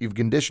you've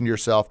conditioned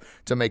yourself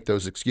to make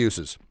those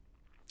excuses.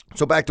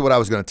 So back to what I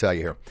was going to tell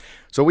you here.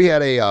 So we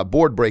had a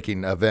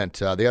board-breaking event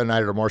the other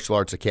night at our Martial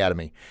Arts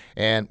Academy.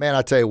 And, man,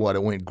 I tell you what,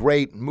 it went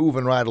great,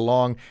 moving right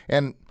along.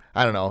 And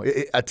I don't know,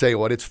 I tell you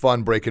what, it's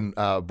fun breaking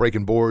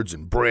boards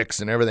and bricks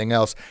and everything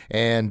else.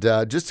 And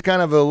just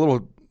kind of a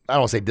little, I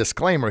don't want to say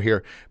disclaimer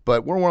here,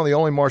 but we're one of the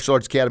only martial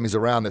arts academies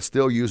around that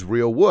still use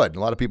real wood. A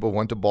lot of people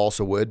went to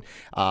balsa wood,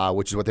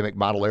 which is what they make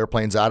model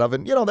airplanes out of.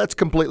 And, that's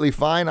completely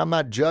fine. I'm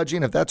not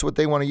judging if that's what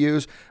they want to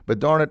use. But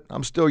darn it,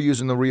 I'm still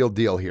using the real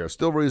deal here.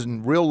 Still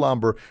using real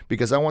lumber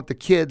because I want the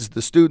kids,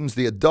 the students,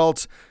 the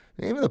adults,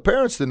 even the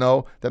parents to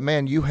know that,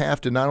 man, you have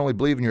to not only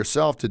believe in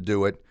yourself to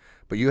do it,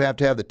 but you have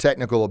to have the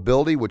technical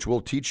ability, which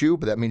we'll teach you,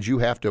 but that means you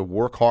have to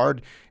work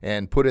hard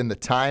and put in the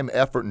time,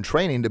 effort, and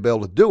training to be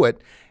able to do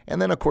it. And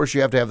then, of course,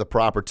 you have to have the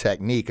proper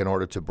technique in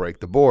order to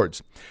break the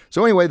boards.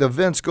 So anyway, the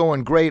event's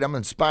going great. I'm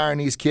inspiring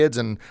these kids,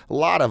 and a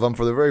lot of them,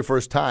 for the very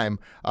first time,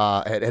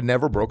 had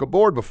never broke a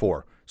board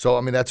before. So,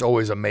 I mean, that's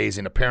always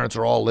amazing. The parents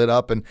are all lit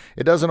up, and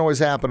it doesn't always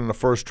happen in the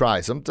first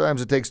try.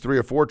 Sometimes it takes 3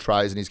 or 4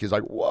 tries, and these kids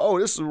are like, whoa,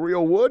 this is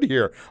real wood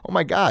here. Oh,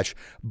 my gosh.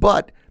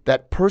 But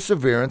that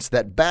perseverance,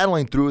 that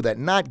battling through, that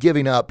not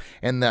giving up,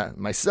 and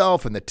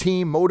myself and the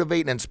team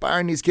motivating and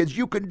inspiring these kids,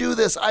 you can do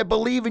this. I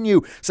believe in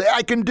you. Say,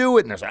 I can do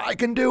it. And they say, I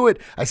can do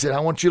it. I said, I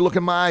want you to look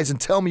in my eyes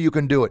and tell me you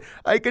can do it.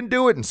 I can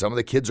do it. And some of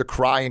the kids are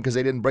crying because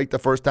they didn't break the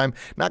first time.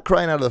 Not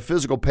crying out of the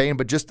physical pain,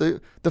 but just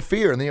the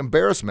fear and the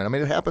embarrassment. I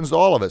mean, it happens to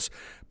all of us.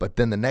 But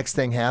then the next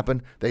thing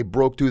happened, they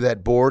broke through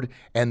that board,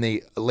 and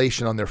the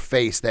elation on their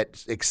face,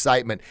 that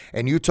excitement.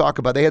 And you talk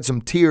about, they had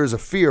some tears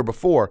of fear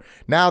before.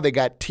 Now they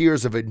got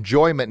tears of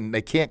enjoyment, and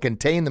they can't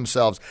contain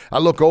themselves. I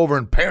look over,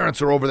 and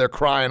parents are over there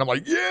crying. I'm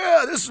like,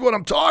 yeah, this is what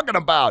I'm talking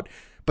about.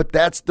 But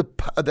that's the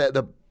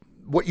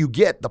what you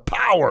get, the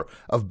power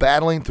of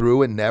battling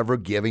through and never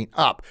giving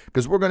up.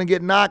 Because we're going to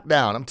get knocked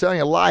down. I'm telling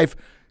you, life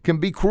can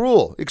be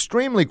cruel,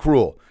 extremely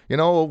cruel.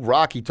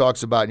 Rocky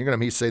talks about, and you're going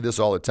to hear me say this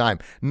all the time,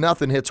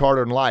 nothing hits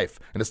harder than life.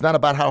 And it's not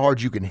about how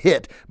hard you can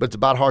hit, but it's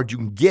about how hard you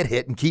can get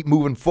hit and keep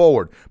moving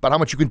forward, about how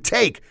much you can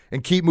take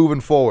and keep moving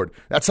forward.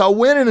 That's how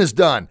winning is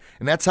done,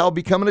 and that's how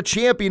becoming a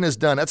champion is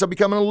done. That's how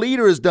becoming a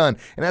leader is done,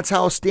 and that's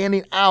how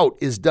standing out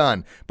is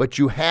done. But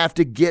you have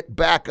to get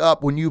back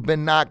up when you've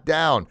been knocked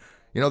down.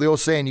 The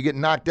old saying, you get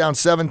knocked down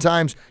 7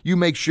 times, you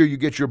make sure you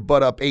get your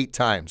butt up 8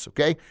 times,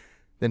 okay?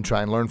 Then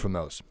try and learn from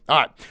those. All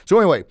right. So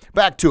anyway,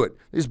 back to it.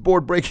 This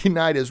board breaking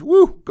night is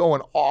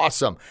going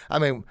awesome. I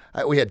mean,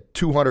 we had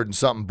 200 and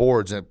something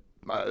boards, and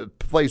the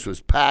place was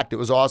packed. It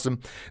was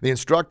awesome. The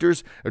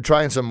instructors are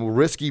trying some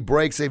risky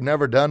breaks they've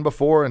never done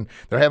before, and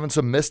they're having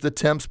some missed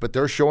attempts, but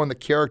they're showing the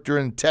character,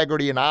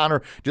 integrity, and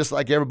honor just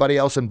like everybody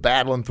else, and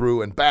battling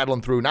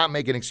through, not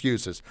making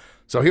excuses.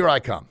 So here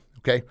I come,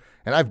 okay?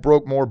 And I've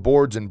broke more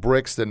boards and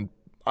bricks than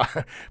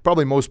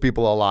probably most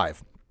people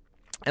alive.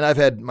 And I've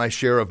had my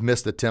share of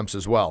missed attempts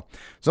as well.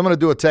 So I'm going to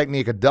do a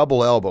technique, a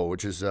double elbow,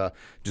 which is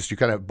just you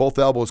kind of both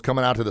elbows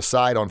coming out to the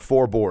side on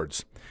 4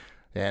 boards.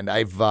 And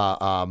I've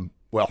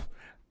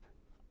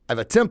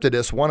attempted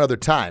this one other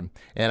time,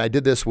 and I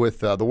did this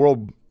with the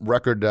world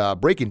record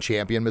breaking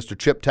champion, Mr.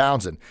 Chip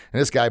Townsend.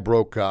 And this guy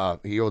broke,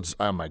 he holds,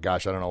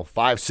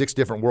 5, 6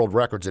 different world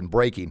records in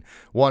breaking.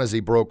 One is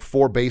he broke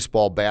 4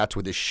 baseball bats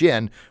with his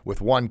shin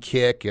with 1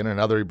 kick, and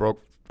another he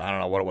broke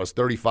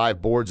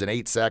 35 boards in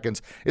 8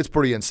 seconds. It's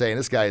pretty insane.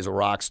 This guy is a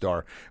rock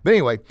star. But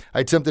anyway, I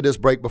attempted this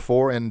break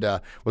before and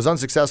was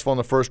unsuccessful in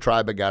the first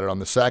try, but got it on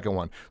the second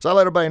one. So I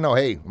let everybody know,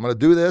 hey, I'm going to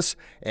do this,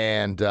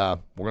 and we're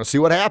going to see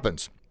what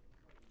happens.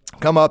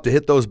 Come up to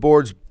hit those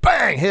boards,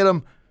 bang, hit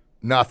them.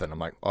 Nothing. I'm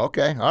like,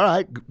 okay, all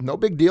right, no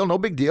big deal.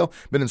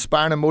 Been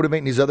inspiring and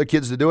motivating these other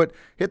kids to do it.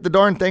 Hit the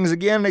darn things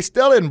again, and they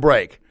still didn't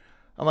break.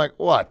 I'm like,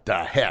 what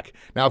the heck?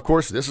 Now, of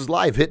course, this is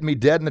live, hitting me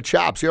dead in the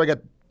chops. Here I got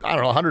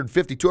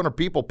 150, 200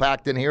 people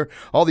packed in here.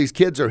 All these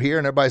kids are here,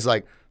 and everybody's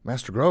like,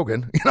 Master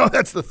Grogan.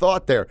 That's the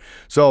thought there.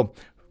 So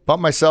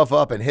bumped myself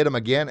up and hit them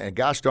again, and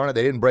gosh darn it,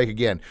 they didn't break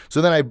again.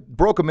 So then I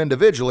broke them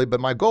individually,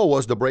 but my goal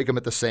was to break them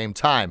at the same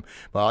time.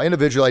 Well,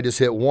 individually, I just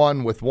hit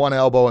one with one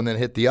elbow and then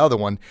hit the other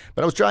one,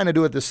 but I was trying to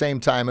do it at the same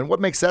time, and what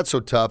makes that so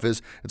tough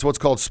is it's what's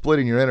called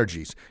splitting your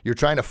energies. You're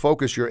trying to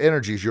focus your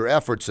energies, your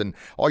efforts, and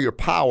all your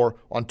power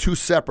on 2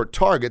 separate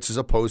targets as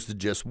opposed to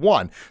just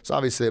one. So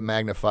obviously it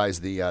magnifies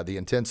the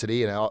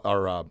intensity and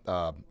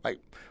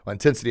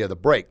intensity of the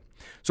break.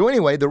 So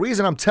anyway, the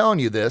reason I'm telling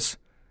you this,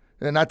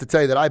 and not to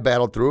tell you that I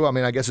battled through, I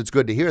mean, I guess it's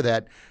good to hear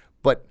that,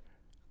 but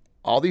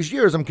all these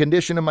years I'm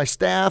conditioning my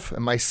staff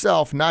and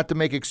myself not to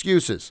make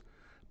excuses.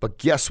 But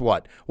guess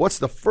what? What's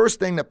the first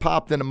thing that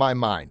popped into my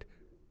mind?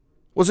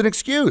 Was an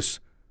excuse.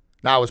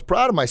 Now, I was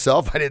proud of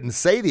myself. I didn't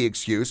say the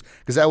excuse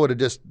because I would have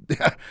just,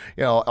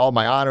 all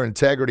my honor,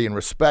 integrity, and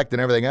respect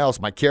and everything else,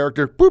 my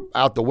character, boop,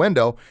 out the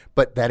window.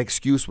 But that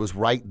excuse was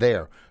right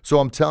there. So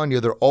I'm telling you,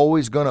 they're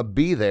always going to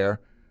be there,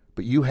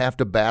 but you have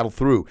to battle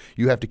through.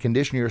 You have to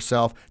condition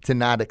yourself to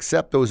not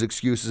accept those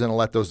excuses and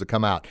let those to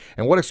come out.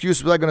 And what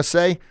excuses was I going to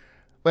say?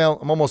 Well,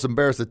 I'm almost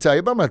embarrassed to tell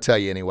you, but I'm going to tell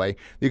you anyway.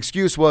 The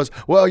excuse was,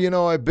 well,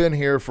 I've been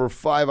here for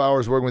 5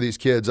 hours working with these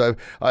kids. I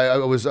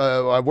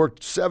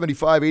worked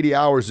 75, 80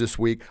 hours this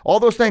week. All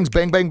those things,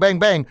 bang, bang, bang,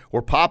 bang,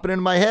 were popping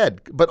into my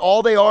head. But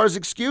all they are is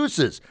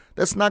excuses.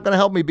 That's not going to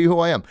help me be who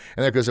I am.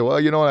 And they're going to say,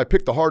 well, I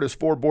picked the hardest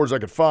 4 boards I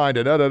could find,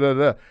 and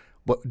da-da-da-da.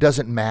 But it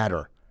doesn't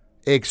matter.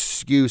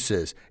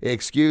 Excuses. And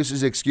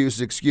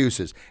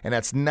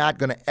that's not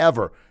going to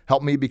ever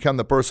help me become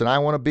the person I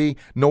want to be,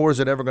 nor is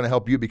it ever going to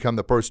help you become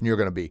the person you're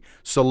going to be.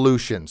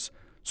 Solutions.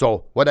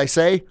 So what I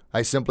say?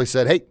 I simply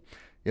said, hey,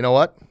 you know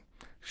what?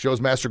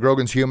 Shows Master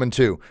Grogan's human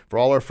too. For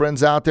all our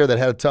friends out there that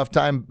had a tough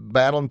time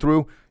battling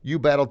through, you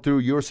battled through,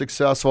 you're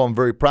successful. I'm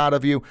very proud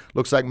of you.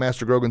 Looks like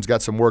Master Grogan's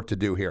got some work to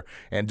do here,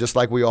 and just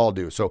like we all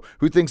do. So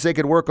who thinks they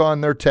could work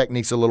on their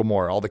techniques a little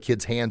more? All the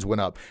kids' hands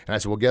went up. And I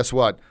said, well, guess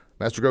what?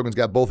 Master Grogan's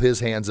got both his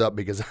hands up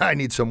because I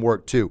need some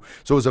work too.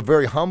 So it was a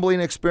very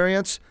humbling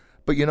experience,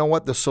 but you know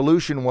what? The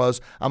solution was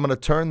I'm going to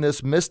turn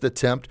this missed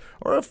attempt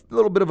or a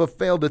little bit of a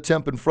failed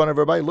attempt in front of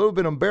everybody, a little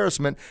bit of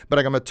embarrassment, but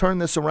I'm going to turn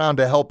this around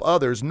to help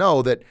others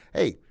know that,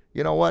 hey,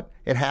 you know what?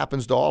 It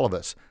happens to all of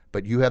us,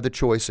 but you have the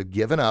choice of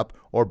giving up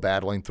or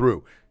battling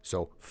through.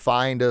 So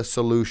find a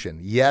solution.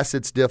 Yes,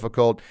 it's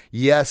difficult.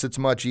 Yes, it's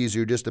much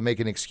easier just to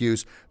make an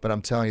excuse, but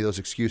I'm telling you, those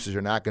excuses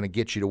are not going to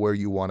get you to where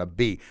you want to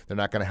be. They're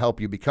not going to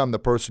help you become the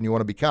person you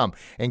want to become.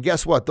 And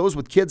guess what? Those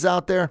with kids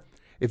out there,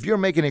 if you're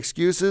making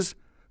excuses,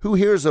 who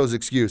hears those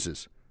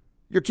excuses?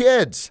 Your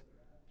kids.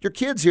 Your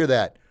kids hear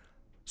that.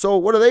 So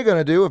what are they going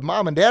to do if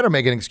mom and dad are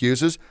making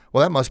excuses?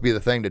 Well, that must be the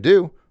thing to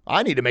do.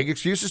 I need to make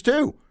excuses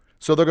too.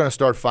 So they're going to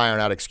start firing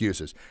out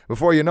excuses.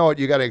 Before you know it,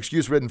 you got an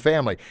excuse-ridden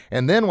family.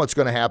 And then what's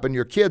going to happen,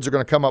 your kids are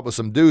going to come up with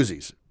some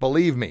doozies,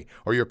 believe me,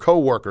 or your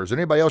coworkers, or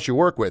anybody else you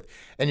work with.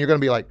 And you're going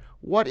to be like,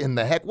 what in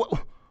the heck?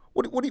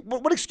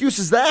 What excuse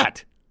is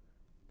that?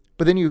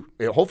 But then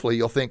hopefully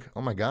you'll think,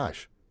 oh my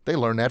gosh, they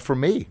learned that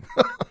from me.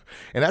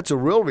 And that's a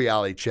real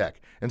reality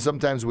check. And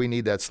sometimes we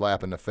need that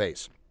slap in the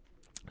face.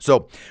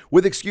 So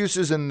with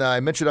excuses, and I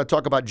mentioned I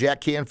talk about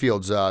Jack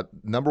Canfield's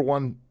number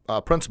one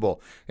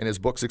principle in his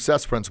book,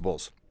 Success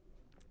Principles.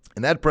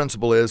 And that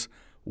principle is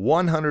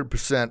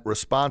 100%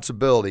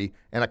 responsibility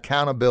and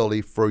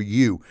accountability for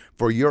you,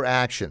 for your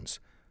actions.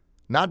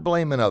 Not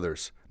blaming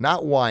others,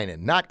 not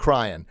whining, not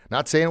crying,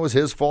 not saying it was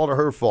his fault or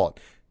her fault.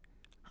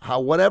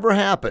 Whatever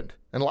happened,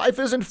 and life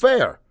isn't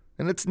fair,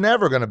 and it's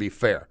never going to be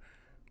fair.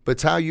 But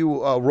it's how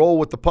you roll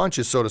with the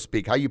punches, so to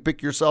speak, how you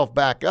pick yourself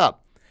back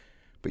up.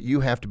 But you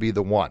have to be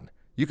the one.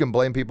 You can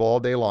blame people all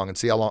day long and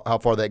see how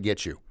far that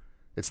gets you.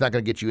 It's not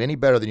going to get you any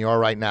better than you are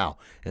right now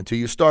until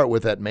you start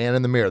with that man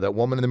in the mirror, that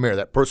woman in the mirror,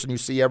 that person you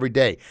see every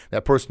day,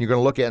 that person you're going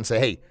to look at and say,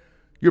 hey,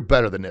 you're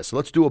better than this.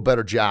 Let's do a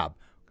better job.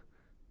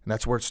 And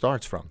that's where it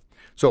starts from.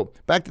 So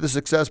back to the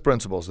success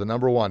principles, the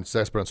number one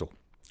success principle,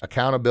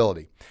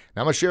 accountability.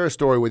 Now I'm going to share a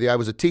story with you. I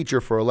was a teacher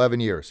for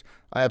 11 years.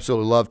 I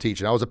absolutely love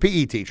teaching. I was a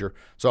PE teacher.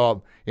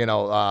 So,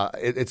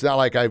 it's not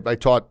like I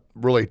taught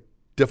really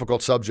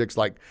difficult subjects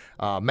like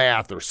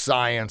math or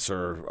science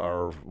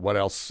or what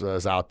else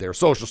is out there,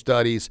 social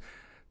studies.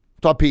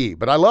 Taught PE,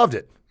 but I loved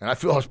it, and I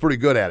feel I was pretty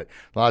good at it.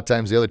 A lot of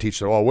times the other teachers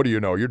say, oh, what do you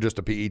know? You're just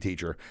a PE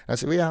teacher. And I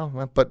said, well,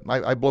 yeah, but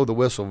I blow the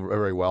whistle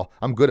very well.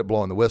 I'm good at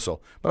blowing the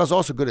whistle. But I was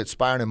also good at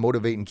inspiring and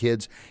motivating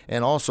kids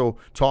and also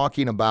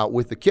talking about,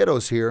 with the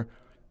kiddos here,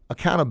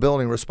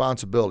 accountability and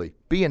responsibility,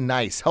 being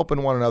nice,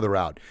 helping one another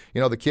out.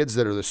 The kids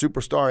that are the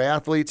superstar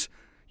athletes,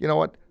 you know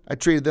what? I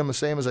treated them the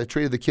same as I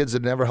treated the kids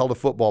that never held a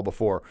football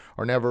before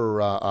or never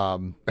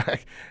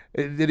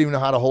didn't even know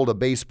how to hold a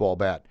baseball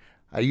bat.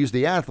 I use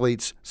the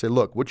athletes, say,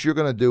 look, what you're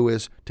going to do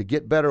is to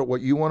get better at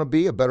what you want to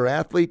be, a better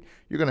athlete,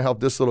 you're going to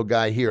help this little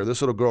guy here,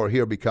 this little girl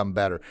here become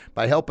better.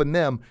 By helping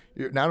them,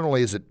 not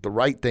only is it the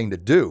right thing to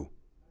do,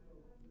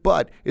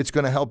 but it's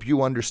going to help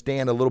you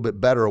understand a little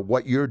bit better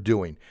what you're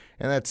doing.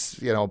 And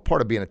that's,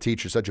 part of being a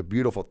teacher is such a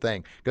beautiful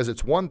thing because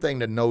it's one thing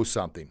to know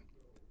something.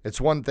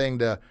 It's one thing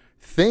to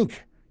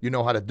think you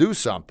know how to do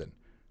something,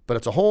 but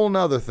it's a whole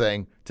nother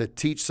thing to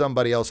teach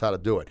somebody else how to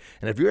do it.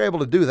 And if you're able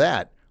to do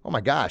that, oh my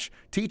gosh,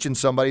 teaching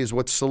somebody is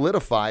what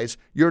solidifies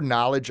your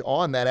knowledge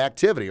on that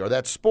activity or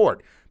that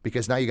sport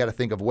because now you got to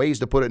think of ways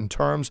to put it in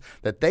terms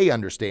that they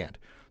understand.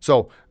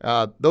 So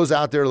those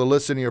out there that are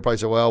listening, you're probably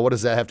saying, well, what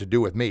does that have to do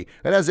with me?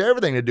 It has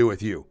everything to do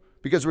with you.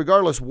 Because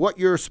regardless what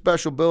your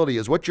special ability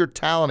is, what your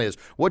talent is,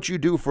 what you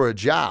do for a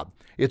job,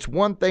 it's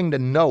one thing to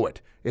know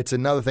it. It's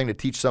another thing to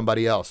teach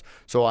somebody else.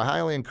 So I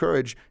highly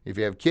encourage, if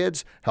you have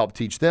kids, help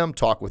teach them,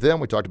 talk with them.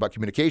 We talked about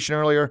communication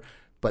earlier,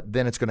 but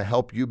then it's going to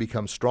help you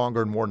become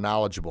stronger and more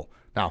knowledgeable.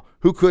 Now,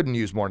 who couldn't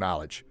use more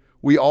knowledge?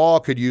 We all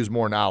could use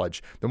more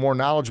knowledge. The more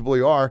knowledgeable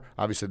you are,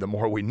 obviously the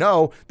more we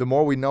know,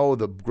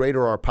 the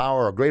greater our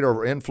power, or greater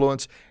our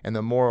influence, and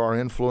the more our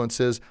influence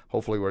is,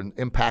 hopefully we're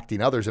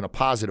impacting others in a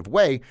positive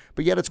way,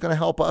 but yet it's going to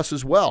help us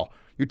as well.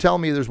 You're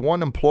telling me there's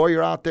one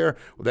employer out there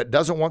that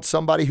doesn't want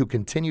somebody who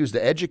continues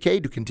to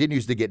educate, who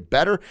continues to get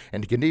better,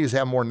 and continues to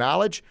have more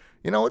knowledge?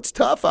 You know, it's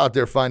tough out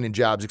there finding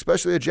jobs,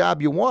 especially a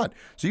job you want.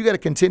 So you got to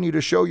continue to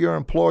show your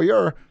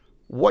employer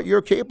what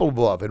you're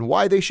capable of and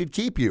why they should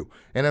keep you.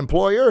 And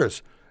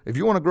employers, if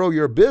you want to grow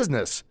your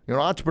business,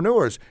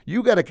 entrepreneurs,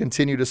 you got to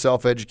continue to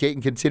self-educate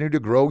and continue to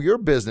grow your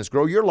business,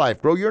 grow your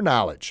life, grow your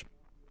knowledge.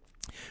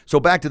 So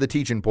back to the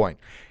teaching point.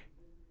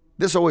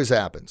 This always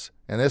happens.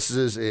 And this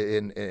is,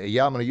 I'm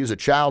going to use a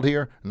child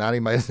here, not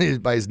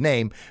even by his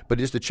name, but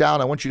just a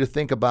child. I want you to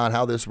think about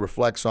how this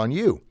reflects on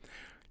you.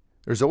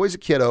 There's always a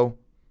kiddo,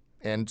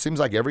 and it seems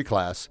like every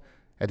class,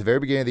 at the very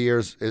beginning of the year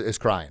is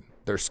crying.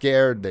 They're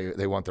scared.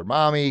 They want their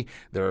mommy.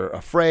 They're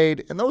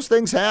afraid. And those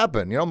things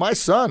happen. My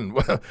son,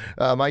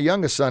 my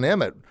youngest son,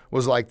 Emmett,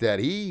 was like that.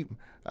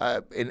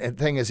 And the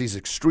thing is, he's an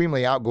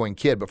extremely outgoing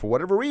kid. But for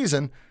whatever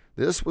reason,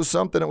 this was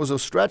something that was a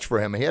stretch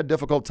for him. He had a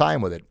difficult time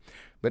with it.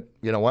 But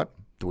you know what?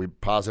 We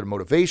positive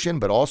motivation,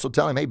 but also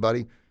tell him, hey,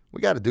 buddy,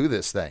 we got to do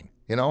this thing,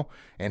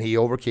 And he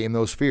overcame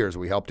those fears.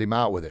 We helped him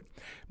out with it.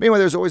 Anyway,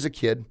 there's always a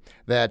kid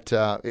that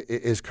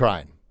is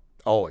crying.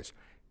 Always.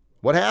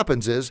 What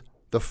happens is,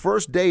 the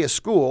first day of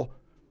school,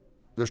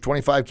 there's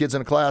 25 kids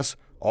in a class.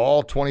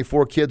 All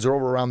 24 kids are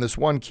over around this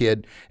one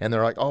kid, and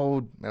they're like, oh,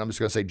 and I'm just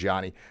going to say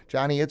Johnny.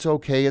 Johnny, it's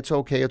okay, it's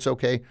okay, it's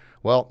okay.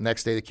 Well,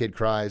 next day the kid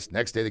cries.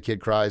 Next day the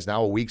kid cries.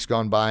 Now a week's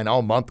gone by. Now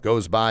a month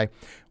goes by.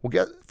 Well,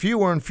 get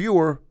fewer and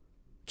fewer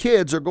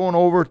kids are going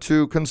over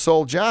to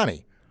console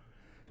Johnny.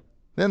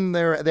 Then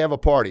they have a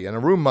party, and a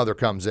room mother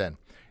comes in,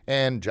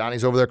 and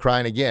Johnny's over there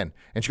crying again.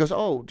 And she goes,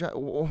 oh,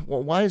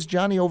 well, why is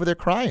Johnny over there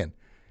crying?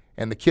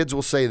 And the kids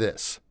will say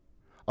this.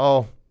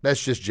 Oh,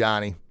 that's just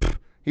Johnny.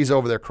 He's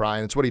over there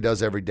crying. It's what he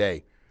does every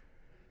day.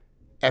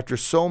 After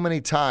so many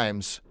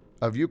times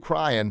of you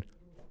crying,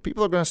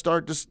 people are going to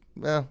start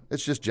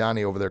it's just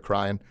Johnny over there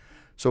crying.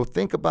 So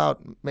think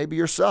about maybe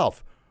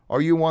yourself. Are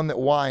you one that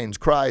whines,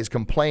 cries,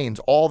 complains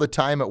all the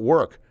time at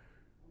work?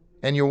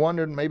 And you're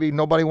wondering maybe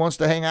nobody wants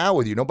to hang out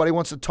with you. Nobody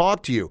wants to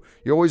talk to you.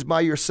 You're always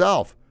by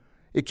yourself.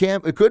 It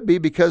could be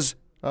because,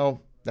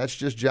 that's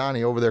just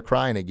Johnny over there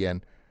crying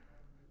again.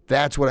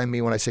 That's what I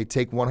mean when I say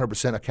take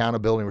 100%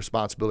 accountability and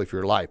responsibility for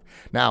your life.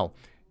 Now,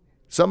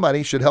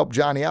 somebody should help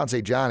Johnny out and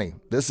say, Johnny,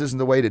 this isn't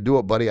the way to do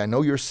it, buddy. I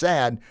know you're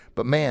sad,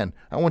 but man,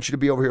 I want you to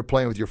be over here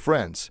playing with your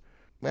friends.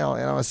 Well,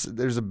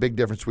 there's a big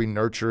difference between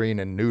nurturing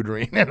and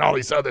neutering and all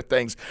these other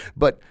things,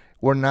 but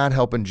we're not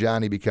helping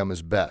Johnny become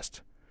his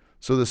best.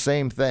 So the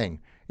same thing,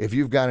 if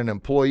you've got an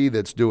employee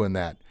that's doing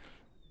that,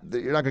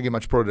 you're not going to get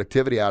much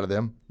productivity out of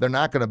them. They're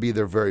not going to be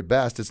their very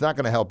best. It's not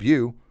going to help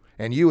you.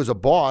 And you as a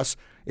boss,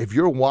 if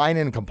you're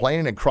whining and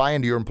complaining and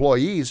crying to your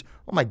employees,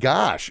 oh my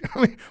gosh,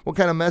 what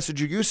kind of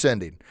message are you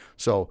sending?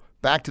 So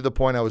back to the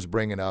point I was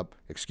bringing up,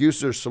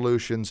 excuses are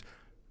solutions,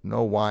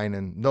 no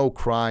whining, no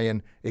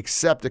crying,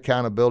 accept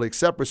accountability,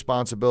 accept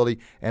responsibility,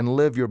 and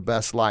live your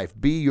best life.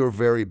 Be your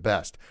very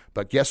best.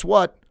 But guess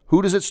what?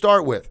 Who does it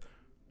start with?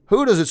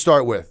 Who does it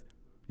start with?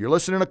 You're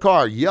listening in a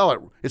car, yell it.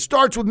 It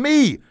starts with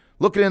me.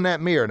 Looking in that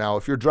mirror. Now,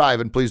 if you're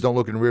driving, please don't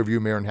look in the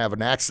rearview mirror and have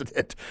an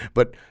accident.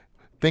 But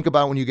think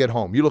about when you get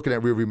home. You're looking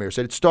at rearview mirror.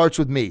 Say, it starts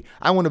with me.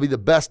 I want to be the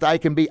best I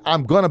can be.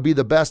 I'm going to be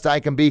the best I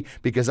can be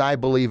because I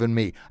believe in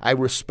me. I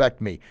respect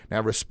me.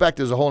 Now,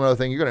 respect is a whole other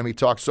thing. You're going to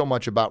talk so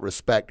much about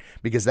respect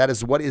because that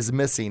is what is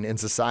missing in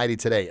society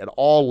today at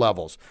all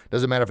levels.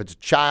 Doesn't matter if it's a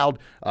child,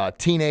 a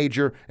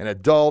teenager, an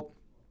adult.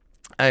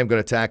 I am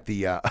going to attack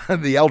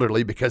the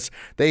elderly because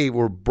they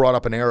were brought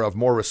up in an era of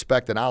more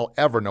respect than I'll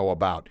ever know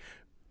about.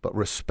 But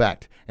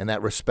respect. And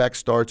that respect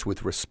starts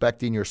with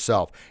respecting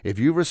yourself. If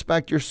you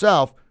respect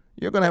yourself,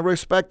 you're going to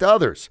respect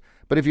others.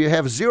 But if you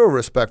have zero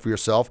respect for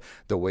yourself,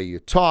 the way you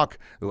talk,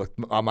 the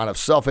amount of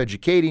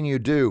self-educating you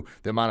do,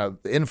 the amount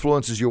of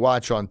influences you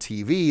watch on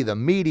TV, the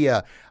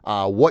media,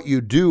 what you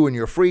do in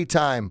your free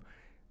time,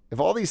 if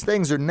all these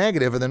things are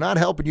negative and they're not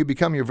helping you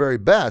become your very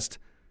best,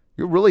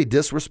 you're really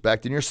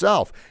disrespecting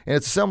yourself. And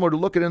it's similar to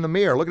looking in the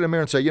mirror. Look in the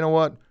mirror and say, you know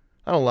what?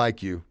 I don't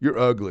like you. You're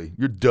ugly.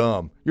 You're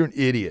dumb. You're an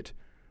idiot.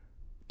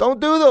 Don't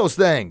do those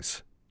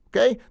things.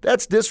 Okay?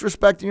 That's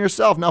disrespecting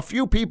yourself. Now,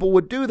 few people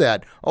would do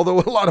that, although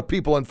a lot of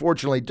people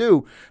unfortunately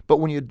do. But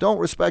when you don't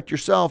respect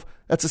yourself,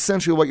 that's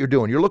essentially what you're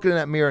doing. You're looking in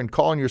that mirror and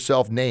calling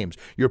yourself names.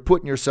 You're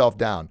putting yourself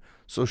down.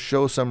 So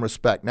show some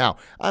respect. Now,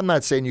 I'm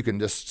not saying you can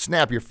just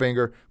snap your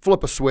finger,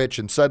 flip a switch,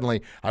 and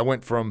suddenly I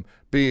went from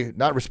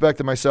not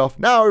respecting myself,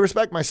 now I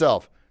respect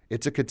myself.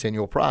 It's a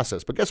continual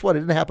process. But guess what? It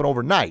didn't happen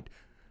overnight.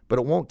 but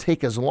it won't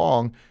take as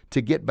long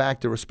to get back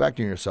to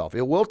respecting yourself.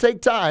 It will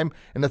take time,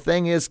 and the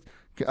thing is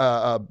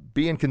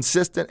being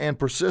consistent and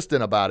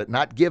persistent about it,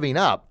 not giving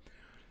up.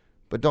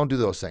 But don't do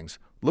those things.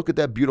 Look at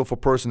that beautiful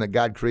person that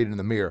God created in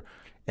the mirror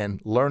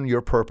and learn your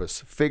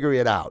purpose. Figure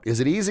it out. Is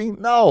it easy?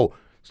 No.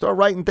 Start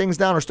writing things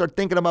down or start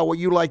thinking about what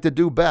you like to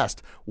do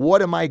best.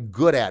 What am I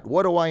good at?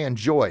 What do I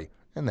enjoy?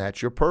 And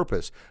that's your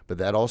purpose. But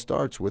that all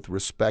starts with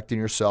respecting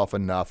yourself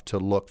enough to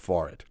look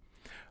for it.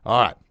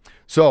 All right.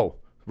 So,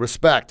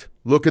 respect.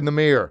 Look in the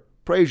mirror.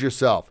 Praise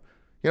yourself.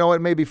 You know, it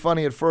may be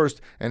funny at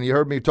first, and you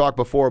heard me talk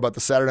before about the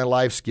Saturday Night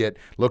Live skit,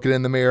 looking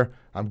in the mirror.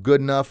 I'm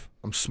good enough.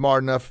 I'm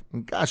smart enough.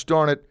 And gosh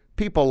darn it,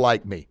 people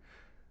like me.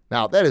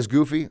 Now, that is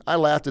goofy. I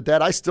laughed at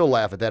that. I still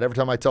laugh at that every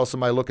time I tell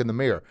somebody look in the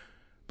mirror.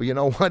 But you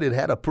know what? It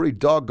had a pretty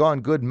doggone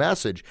good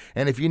message.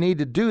 And if you need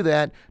to do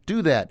that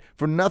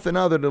for nothing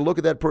other than to look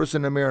at that person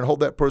in the mirror and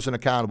hold that person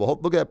accountable.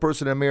 Look at that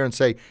person in the mirror and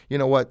say, you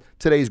know what?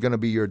 Today's going to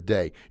be your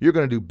day. You're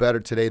going to do better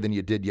today than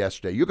you did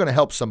yesterday. You're going to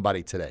help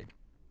somebody today.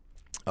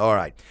 All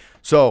right.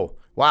 So,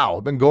 wow,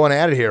 I've been going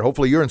at it here.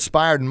 Hopefully you're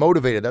inspired and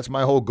motivated. That's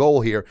my whole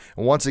goal here.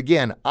 And once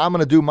again, I'm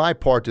going to do my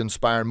part to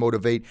inspire and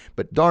motivate,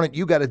 but darn it,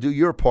 you got to do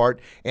your part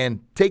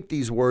and take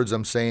these words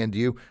I'm saying to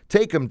you,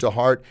 take them to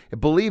heart, and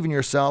believe in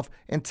yourself,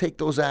 and take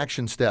those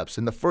action steps.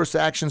 And the first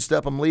action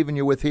step I'm leaving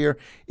you with here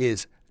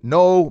is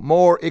no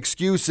more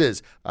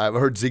excuses. I've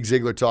heard Zig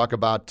Ziglar talk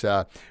about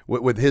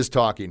with his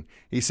talking.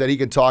 He said he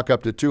can talk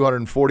up to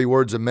 240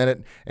 words a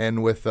minute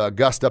and with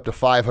gust up to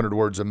 500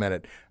 words a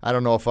minute. I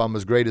don't know if I'm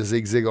as great as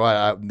Zig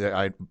Ziglar.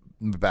 I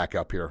back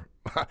up here.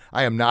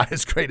 I am not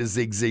as great as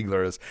Zig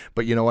Ziglar is,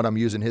 but you know what? I'm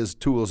using his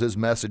tools, his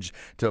message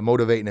to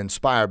motivate and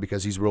inspire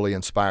because he's really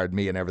inspired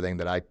me in everything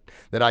that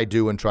I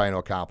do and try to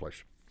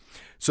accomplish.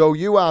 So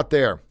you out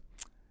there,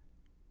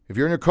 if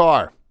you're in your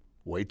car,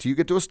 wait till you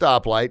get to a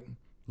stoplight.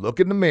 Look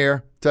in the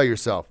mirror, tell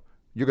yourself,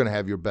 you're going to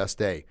have your best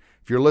day.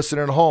 If you're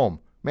listening at home,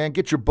 man,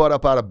 get your butt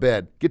up out of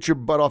bed. Get your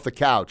butt off the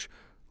couch.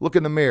 Look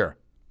in the mirror.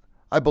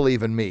 I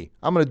believe in me.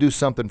 I'm going to do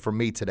something for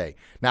me today.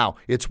 Now,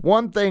 it's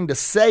one thing to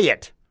say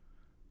it.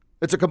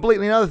 It's a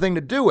completely another thing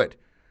to do it.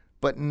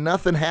 But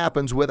nothing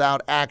happens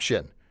without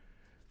action.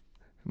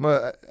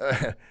 I'm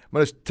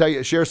going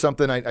to share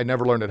something I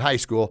never learned in high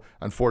school.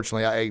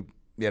 Unfortunately,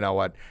 you know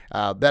what?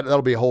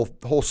 That'll be a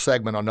whole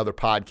segment on another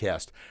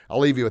podcast. I'll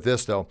leave you with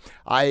this though.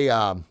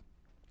 In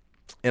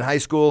high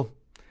school,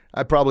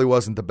 I probably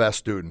wasn't the best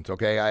student.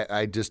 Okay,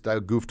 I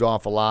goofed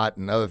off a lot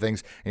and other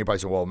things. And you probably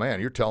say, "Well,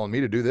 man, you're telling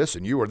me to do this,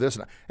 and you were this."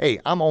 Hey,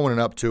 I'm owning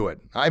up to it.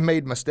 I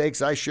made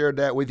mistakes. I shared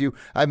that with you.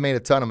 I've made a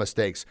ton of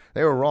mistakes.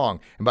 They were wrong,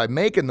 and by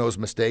making those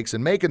mistakes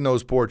and making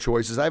those poor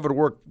choices, I would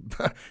work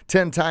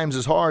 10 times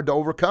as hard to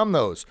overcome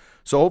those.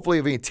 So hopefully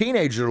if any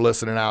teenagers are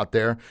listening out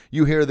there,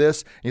 you hear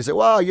this, and you say,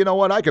 well, you know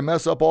what? I can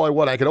mess up all I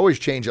want. I can always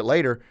change it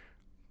later.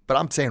 But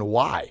I'm saying,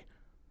 why?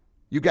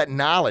 You got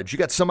knowledge. You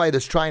got somebody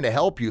that's trying to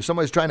help you.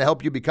 Somebody's trying to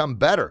help you become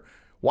better.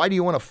 Why do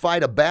you want to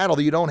fight a battle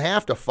that you don't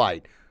have to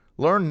fight?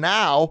 Learn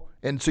now,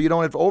 and so you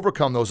don't have to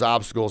overcome those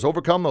obstacles,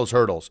 overcome those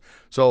hurdles.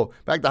 So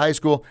back to high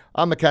school,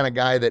 I'm the kind of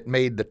guy that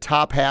made the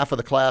top half of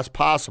the class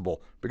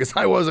possible because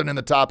I wasn't in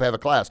the top half of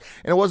class.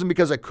 And it wasn't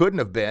because I couldn't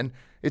have been.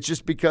 It's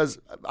just because,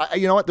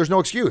 you know what, there's no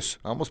excuse.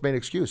 I almost made an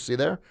excuse. See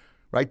there?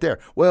 Right there.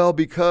 Well,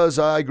 because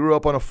I grew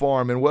up on a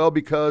farm, and well,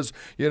 because,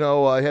 you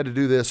know, I had to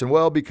do this, and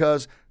well,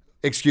 because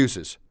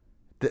excuses.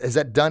 Has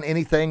that done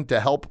anything to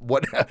help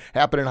what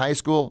happened in high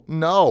school?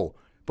 No.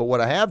 But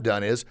what I have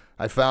done is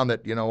I found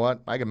that, you know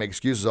what, I can make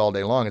excuses all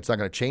day long. It's not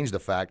going to change the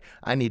fact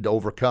I need to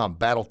overcome,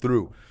 battle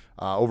through,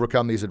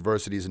 overcome these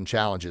adversities and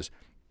challenges.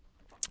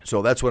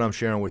 So that's what I'm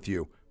sharing with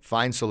you.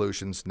 Find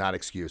solutions, not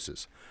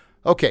excuses.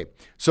 Okay,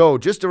 so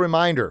just a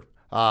reminder,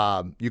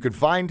 you can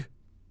find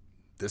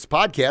this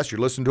podcast,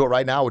 you're listening to it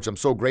right now, which I'm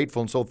so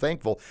grateful and so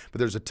thankful, but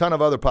there's a ton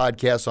of other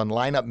podcasts on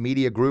Lineup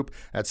Media Group.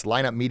 That's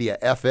Lineup Media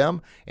FM,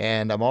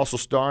 and I'm also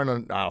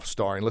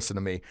listen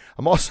to me.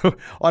 I'm also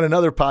on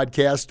another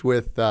podcast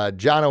with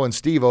Jono and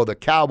Steve-O, the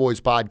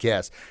Cowboys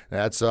podcast.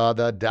 That's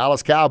the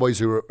Dallas Cowboys,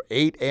 who are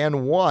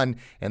 8-1,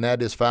 and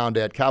that is found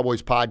at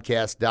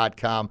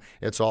cowboyspodcast.com.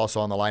 It's also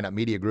on the Lineup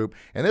Media Group.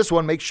 And this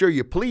one, make sure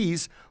you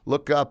please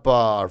look up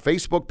our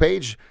Facebook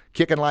page,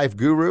 Kickin' Life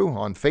Guru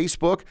on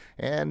Facebook,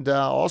 and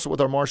also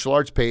with our martial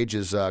arts page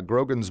is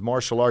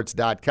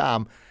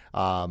grogansmartialarts.com.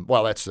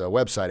 Well, that's a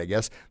website, I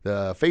guess.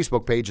 The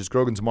Facebook page is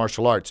Grogan's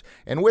Martial Arts.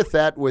 And with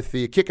that, with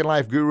the Kickin'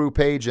 Life Guru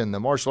page and the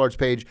martial arts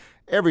page,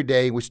 every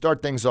day we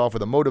start things off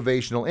with a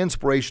motivational,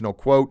 inspirational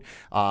quote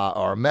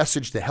or a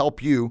message to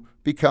help you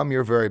become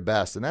your very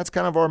best. And that's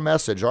kind of our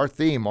message, our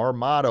theme, our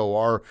motto,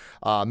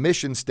 our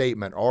mission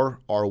statement,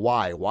 our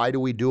why. Why do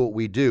we do what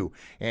we do?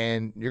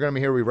 And you're going to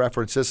hear me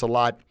reference this a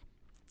lot.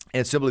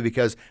 And simply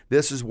because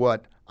this is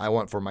what I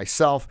want for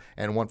myself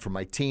and want for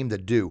my team to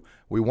do.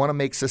 We want to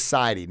make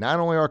society, not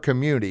only our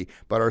community,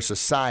 but our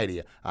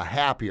society, a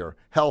happier,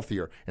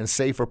 healthier, and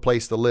safer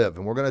place to live.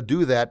 And we're going to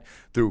do that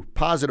through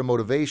positive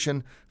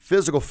motivation,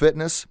 physical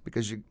fitness,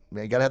 because you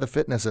got to have the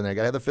fitness in there. You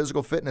got to have the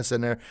physical fitness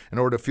in there in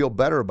order to feel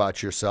better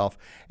about yourself.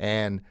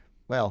 And,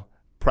 well,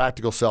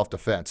 practical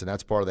self-defense, and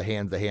that's part of the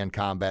hand-to-hand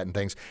combat and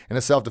things. And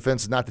the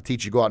self-defense is not to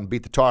teach you to go out and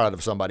beat the tar out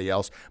of somebody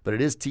else, but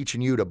it is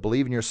teaching you to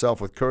believe in yourself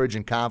with courage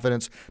and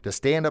confidence, to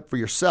stand up for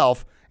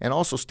yourself, and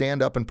also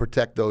stand up and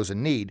protect those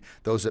in need,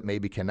 those that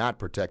maybe cannot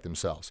protect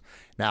themselves.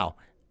 Now,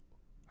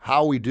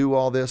 how we do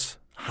all this,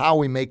 how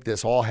we make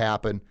this all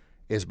happen,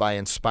 is by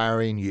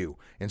inspiring you,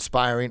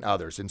 inspiring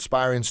others,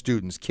 inspiring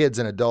students, kids,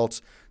 and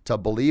adults to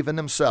believe in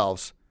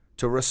themselves,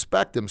 to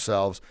respect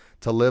themselves,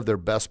 to live their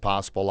best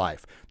possible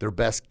life, their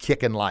best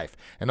kick in life.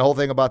 And the whole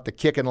thing about the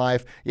kick in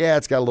life, yeah,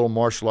 it's got a little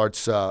martial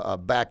arts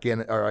back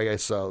in, or I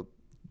guess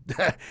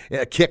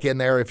kick in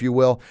there, if you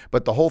will.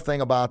 But the whole thing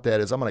about that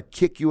is I'm going to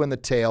kick you in the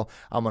tail.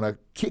 I'm going to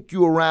kick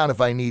you around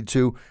if I need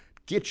to,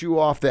 get you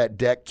off that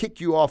deck, kick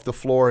you off the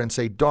floor, and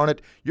say, darn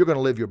it, you're going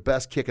to live your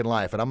best kick in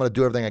life, and I'm going to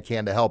do everything I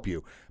can to help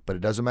you. But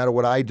it doesn't matter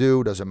what I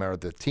do, doesn't matter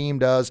what the team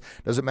does,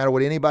 doesn't matter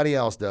what anybody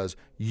else does.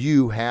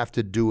 You have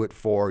to do it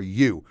for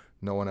you.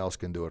 No one else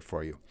can do it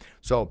for you.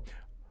 So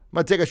I'm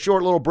going to take a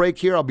short little break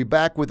here. I'll be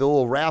back with a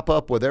little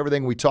wrap-up with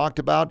everything we talked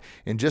about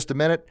in just a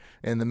minute.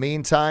 In the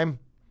meantime,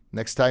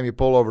 next time you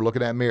pull over, look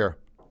in that mirror.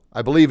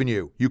 I believe in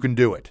you. You can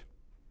do it.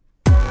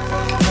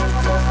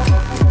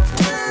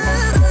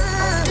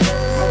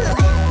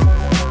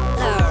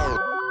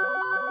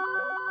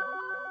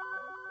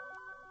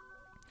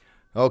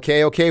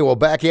 Okay, well,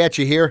 back at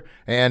you here,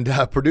 and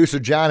producer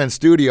John in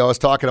studio, I was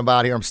talking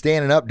about here, I'm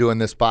standing up doing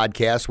this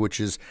podcast, which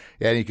is,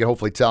 and you can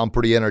hopefully tell I'm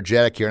pretty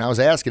energetic here, and I was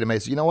asking him, I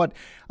said, you know what,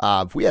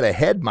 if we had a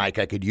head mic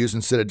I could use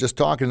instead of just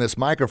talking to this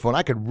microphone,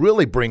 I could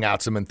really bring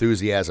out some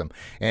enthusiasm,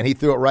 and he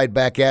threw it right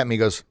back at me. He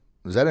goes,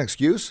 is that an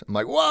excuse? I'm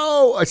like,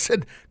 whoa. I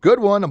said, good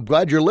one. I'm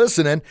glad you're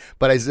listening.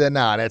 But I said,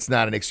 nah, that's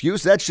not an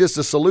excuse. That's just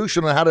a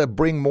solution on how to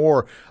bring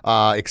more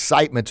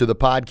excitement to the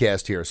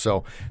podcast here.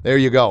 So there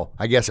you go.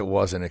 I guess it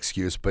was an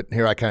excuse, but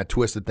here I kind of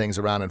twisted things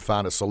around and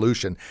found a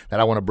solution that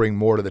I want to bring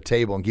more to the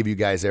table and give you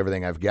guys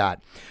everything I've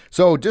got.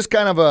 So just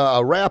kind of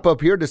a wrap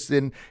up here. It's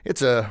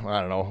a,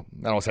 I don't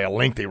want to say a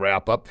lengthy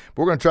wrap up.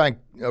 But we're going to try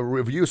and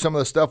review some of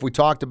the stuff we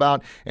talked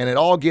about, and it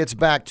all gets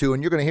back to,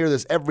 and you're going to hear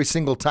this every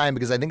single time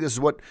because I think this is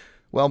what,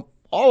 well,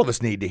 all of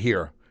us need to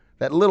hear.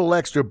 That little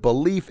extra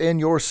belief in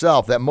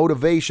yourself, that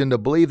motivation to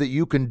believe that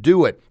you can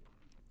do it.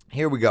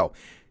 Here we go.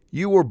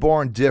 You were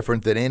born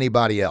different than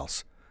anybody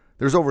else.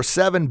 There's over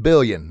 7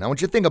 billion. Now, I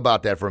want you to think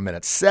about that for a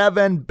minute.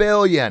 7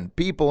 billion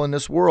people in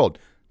this world.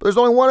 But there's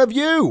only one of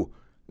you.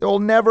 There will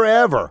never,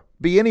 ever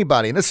be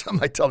anybody. And this is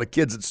something I tell the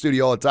kids at the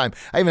studio all the time.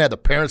 I even had the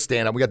parents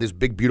stand up. We got these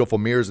big, beautiful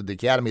mirrors at the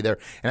academy there.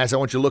 And I said, I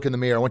want you to look in the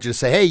mirror. I want you to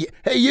say,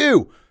 hey,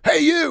 you,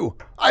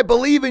 I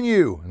believe in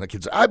you. And the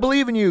kids say, I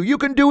believe in you. You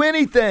can do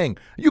anything.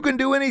 You can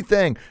do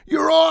anything.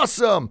 You're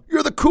awesome.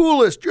 You're the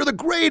coolest. You're the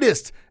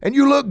greatest. And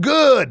you look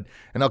good.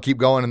 And I'll keep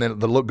going. And then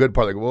the look good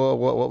part, like, whoa,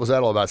 what was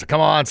that all about? I said,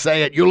 come on,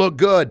 say it. You look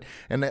good.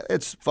 And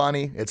it's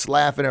funny. It's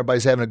laughing.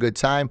 Everybody's having a good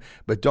time.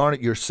 But darn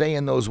it, you're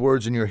saying those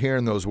words and you're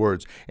hearing those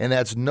words. And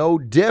that's no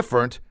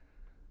different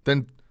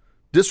than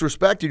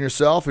disrespecting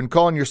yourself and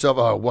calling yourself,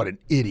 oh, what an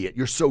idiot.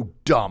 You're so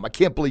dumb. I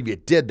can't believe you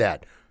did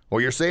that.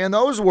 Well, you're saying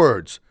those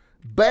words.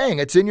 Bang,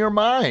 it's in your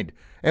mind.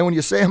 And when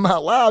you say them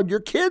out loud,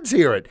 your kids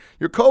hear it.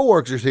 Your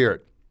coworkers hear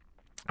it.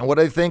 And what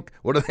do they think?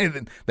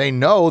 They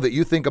know that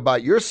you think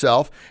about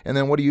yourself, and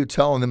then what are you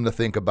telling them to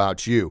think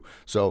about you?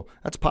 So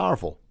that's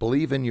powerful.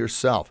 Believe in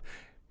yourself.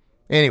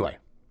 Anyway,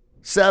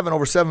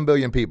 over 7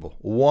 billion people,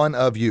 one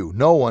of you.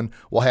 No one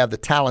will have the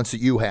talents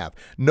that you have.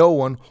 No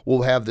one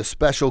will have the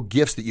special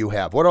gifts that you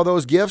have. What are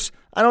those gifts?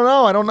 I don't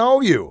know. I don't know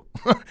you.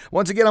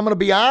 Once again, I'm going to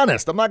be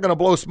honest. I'm not going to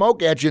blow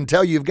smoke at you and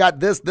tell you you've got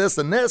this,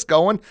 and this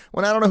going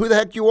when I don't know who the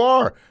heck you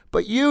are.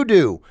 But you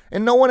do.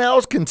 And no one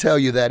else can tell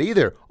you that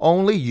either.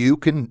 Only you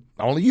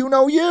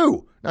know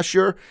you. Now,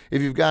 sure,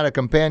 if you've got a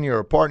companion or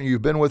a partner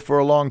you've been with for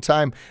a long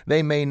time,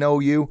 they may know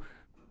you.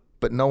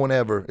 But no one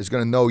ever is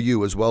going to know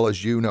you as well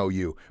as you know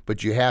you.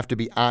 But you have to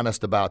be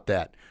honest about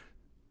that.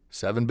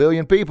 7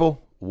 billion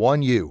people,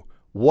 one you.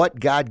 What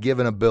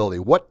God-given ability,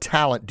 what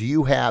talent do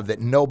you have that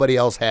nobody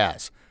else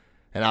has?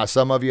 And now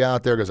some of you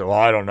out there go, well,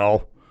 I don't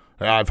know.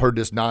 I've heard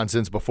this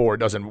nonsense before. It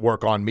doesn't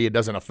work on me. It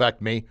doesn't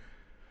affect me.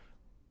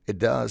 It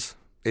does.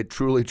 It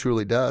truly,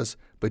 truly does.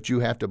 But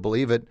you have to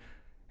believe it.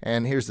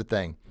 And here's the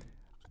thing.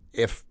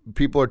 If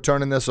people are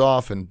turning this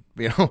off and,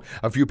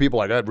 a few people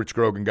like that Rich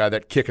Grogan guy,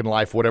 that kicking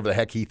life, whatever the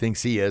heck he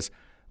thinks he is,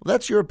 well,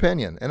 that's your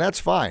opinion, and that's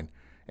fine.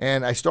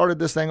 And I started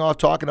this thing off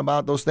talking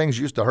about those things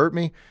used to hurt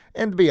me,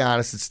 and to be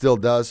honest, it still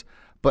does.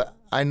 But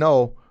I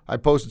know I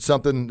posted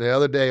something the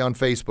other day on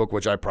Facebook,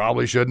 which I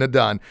probably shouldn't have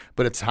done,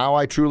 but it's how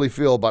I truly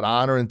feel about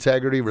honor,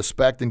 integrity,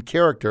 respect, and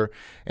character.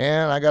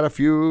 And I got a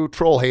few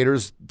troll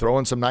haters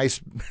throwing some nice,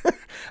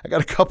 I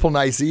got a couple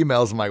nice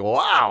emails. I'm like,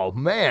 wow,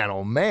 man,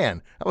 oh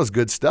man, that was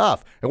good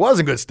stuff. It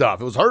wasn't good stuff.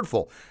 It was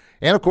hurtful.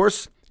 And of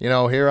course,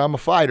 here I'm a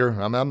fighter.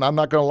 I'm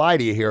not going to lie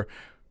to you here.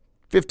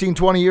 15,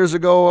 20 years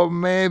ago,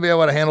 maybe I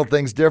would have handled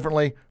things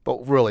differently.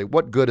 But really,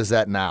 what good is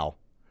that now?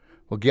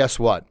 Well, guess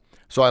what?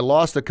 So I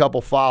lost a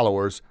couple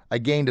followers. I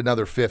gained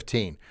another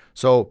 15.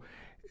 So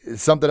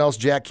something else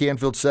Jack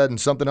Canfield said, and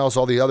something else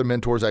all the other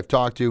mentors I've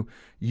talked to,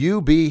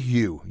 you be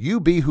you. You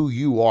be who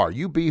you are.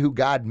 You be who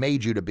God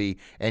made you to be,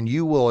 and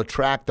you will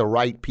attract the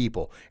right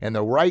people. And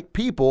the right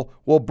people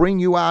will bring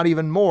you out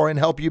even more and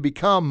help you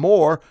become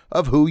more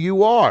of who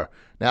you are.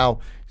 Now,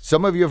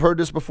 some of you have heard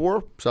this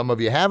before. Some of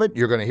you haven't.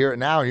 You're going to hear it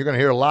now, and you're going to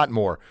hear a lot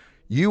more.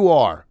 You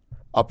are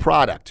a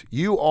product.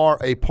 You are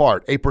a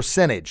part, a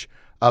percentage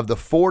of the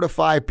 4 to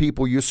 5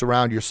 people you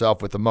surround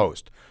yourself with the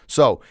most.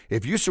 So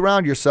if you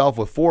surround yourself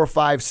with 4 or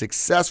 5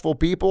 successful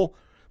people,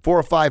 4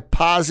 or 5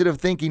 positive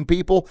thinking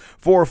people,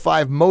 4 or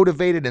 5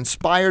 motivated,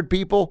 inspired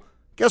people,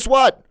 guess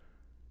what?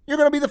 You're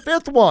going to be the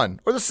 5th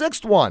one or the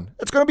 6th one.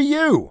 It's going to be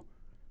you.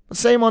 The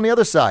same on the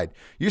other side.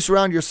 You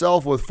surround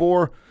yourself with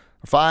 4 or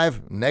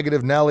 5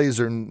 negative Nellies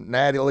or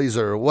Natalie's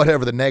or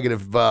whatever the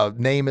negative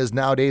name is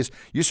nowadays.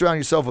 You surround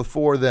yourself with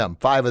 4 of them,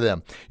 5 of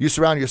them. You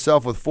surround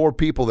yourself with 4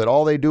 people that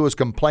all they do is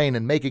complain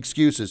and make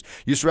excuses.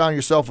 You surround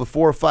yourself with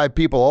 4 or 5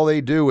 people. All they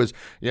do is,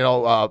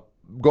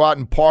 go out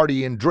and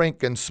party and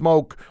drink and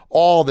smoke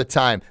all the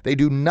time. They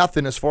do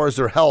nothing as far as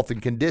their health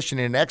and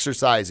conditioning and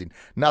exercising.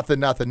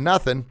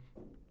 Nothing.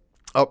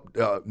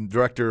 Oh,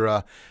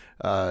 Director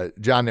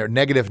John there,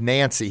 Negative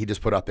Nancy, he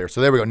just put up there. So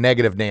there we go,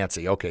 Negative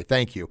Nancy. Okay,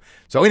 thank you.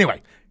 So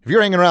anyway, if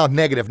you're hanging around with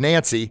Negative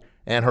Nancy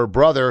and her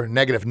brother,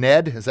 Negative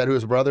Ned, is that who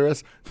his brother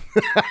is?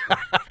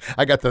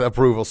 I got the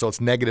approval, so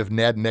it's Negative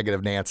Ned and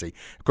Negative Nancy.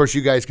 Of course,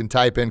 you guys can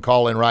type in,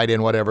 call in, write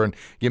in, whatever, and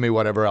give me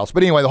whatever else.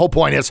 But anyway, the whole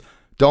point is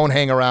don't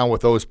hang around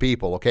with those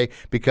people, okay?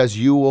 Because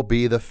you will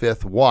be the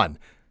 5th one.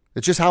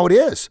 It's just how it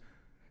is.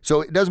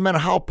 So it doesn't matter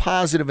how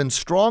positive and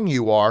strong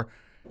you are,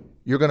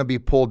 you're going to be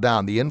pulled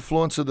down. The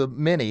influence of the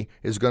many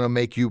is going to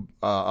make you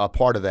a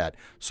part of that.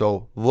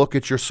 So look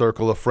at your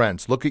circle of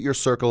friends. Look at your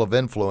circle of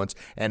influence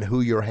and who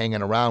you're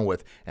hanging around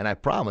with. And I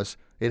promise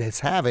it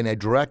is having a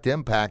direct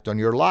impact on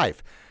your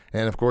life.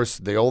 And, of course,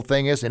 the old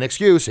thing is an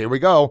excuse. Here we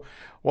go.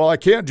 Well, I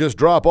can't just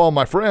drop all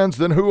my friends.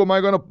 Then who am I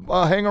going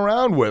to hang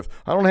around with?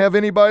 I don't have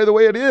anybody the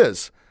way it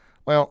is.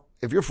 Well,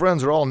 if your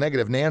friends are all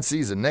Negative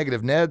Nancys and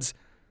Negative Neds,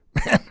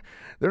 man,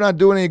 they're not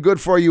doing any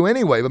good for you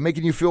anyway, but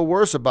making you feel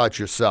worse about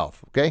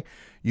yourself, okay?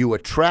 You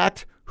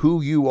attract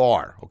who you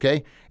are,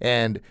 okay?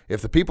 And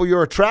if the people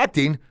you're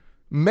attracting,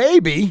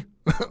 maybe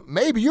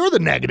you're the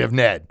Negative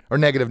Ned or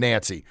Negative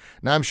Nancy.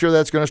 Now, I'm sure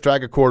that's going to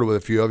strike a chord with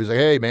a few of you. Say,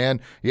 hey, man,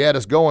 you had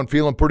us going,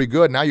 feeling pretty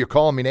good. Now you're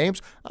calling me names.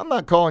 I'm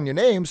not calling you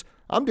names.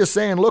 I'm just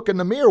saying look in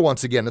the mirror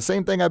once again. The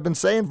same thing I've been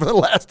saying for the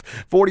last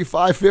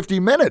 45, 50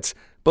 minutes.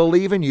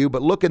 Believe in you,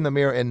 but look in the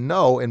mirror and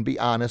know and be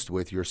honest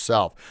with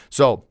yourself.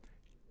 So,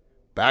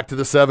 back to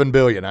the 7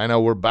 billion. I know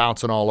we're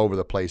bouncing all over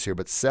the place here,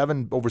 but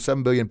over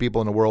 7 billion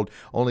people in the world,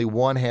 only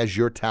one has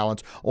your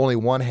talents, only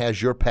one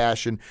has your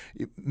passion.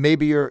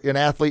 Maybe you're an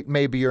athlete,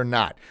 maybe you're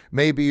not.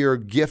 Maybe you're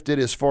gifted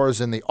as far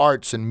as in the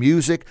arts and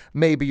music,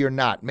 maybe you're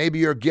not. Maybe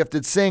you're a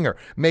gifted singer,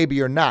 maybe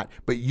you're not.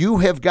 But you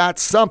have got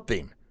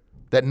something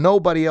that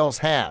nobody else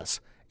has,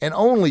 and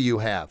only you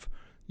have.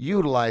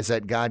 Utilize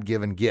that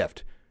God-given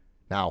gift.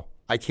 Now,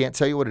 I can't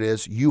tell you what it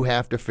is. You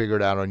have to figure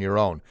it out on your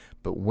own.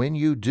 But when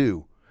you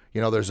do,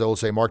 there's the old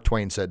saying, Mark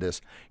Twain said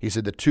this. He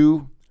said the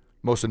 2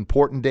 most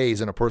important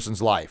days in a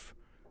person's life,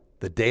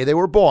 the day they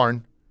were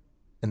born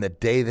and the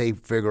day they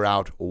figure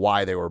out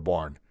why they were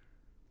born.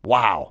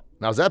 Wow.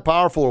 Now, is that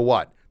powerful or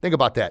what? Think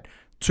about that.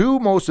 2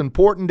 most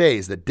important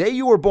days, the day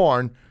you were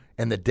born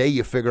and the day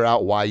you figure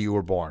out why you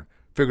were born.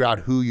 Figure out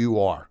who you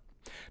are.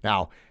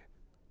 Now,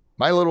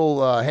 my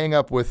little hang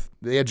up with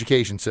the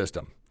education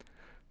system,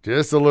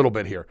 just a little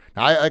bit here.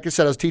 Now, like I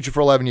said, I was a teacher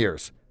for 11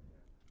 years.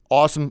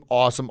 Awesome.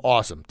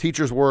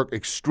 Teachers work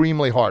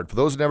extremely hard. For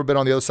those who've never been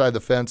on the other side of the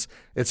fence,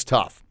 it's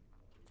tough.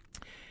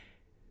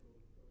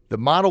 The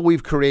model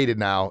we've created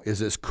now is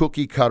this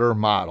cookie cutter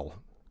model,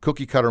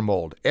 cookie cutter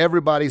mold.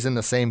 Everybody's in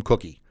the same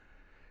cookie.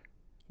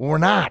 Well, we're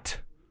not.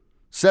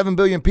 7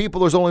 billion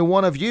people, there's only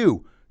one of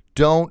you.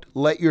 Don't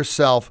let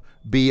yourself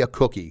be a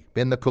cookie,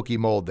 in the cookie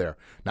mold there.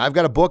 Now, I've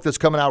got a book that's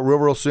coming out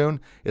real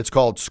soon. It's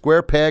called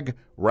Square Peg,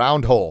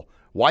 Round Hole.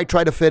 Why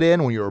try to fit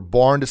in when you were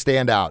born to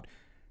stand out?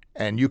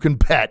 And you can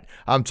bet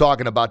I'm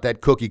talking about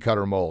that cookie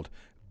cutter mold.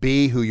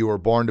 Be who you were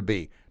born to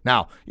be.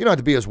 Now, you don't have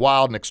to be as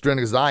wild and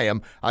extrinsic as I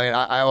am. I mean,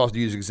 I always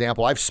use an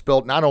example. I've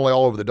spilt not only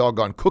all over the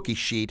doggone cookie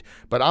sheet,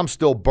 but I'm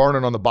still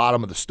burning on the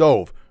bottom of the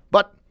stove.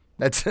 But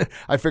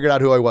I figured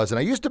out who I was. And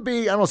I used to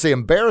be, I don't say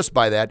embarrassed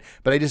by that,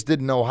 but I just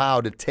didn't know how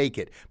to take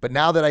it. But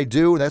now that I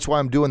do, that's why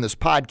I'm doing this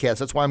podcast.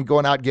 That's why I'm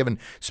going out giving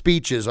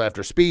speeches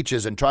after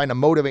speeches and trying to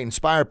motivate and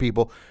inspire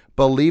people.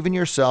 Believe in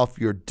yourself.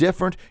 You're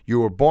different. You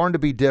were born to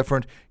be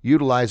different.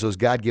 Utilize those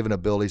God-given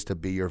abilities to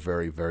be your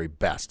very, very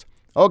best.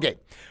 Okay.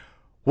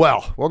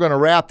 Well, we're going to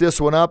wrap this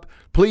one up.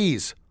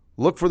 Please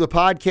look for the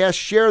podcast.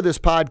 Share this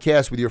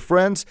podcast with your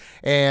friends.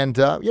 And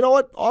you know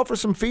what? Offer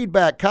some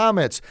feedback,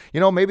 comments.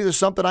 Maybe there's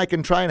something I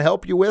can try and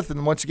help you with.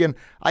 And once again,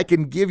 I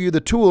can give you the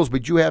tools,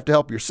 but you have to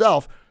help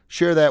yourself.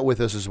 Share that with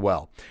us as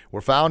well.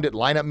 We're found at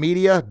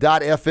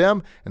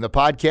lineupmedia.fm and the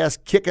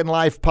podcast,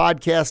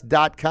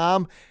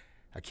 kickinlifepodcast.com.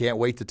 I can't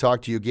wait to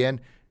talk to you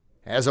again.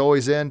 as I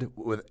always end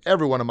with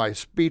every one of my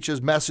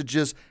speeches,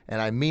 messages,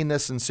 and I mean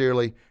this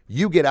sincerely,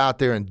 you get out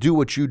there and do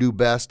what you do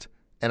best,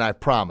 and I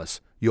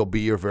promise you'll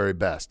be your very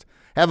best.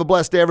 Have a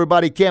blessed day,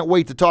 everybody. Can't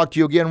wait to talk to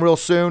you again real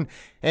soon.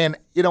 And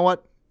you know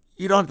what?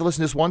 You don't have to listen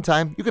to this one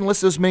time. You can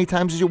listen to this as many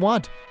times as you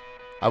want.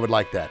 I would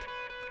like that.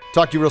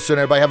 Talk to you real soon,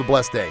 everybody. Have a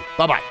blessed day.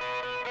 Bye-bye.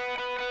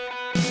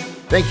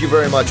 Thank you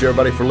very much,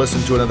 everybody, for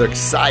listening to another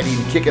exciting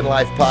Kickin'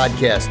 Life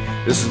podcast.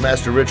 This is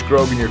Master Rich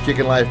Grogan, your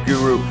Kickin' Life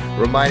guru,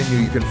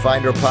 reminding you can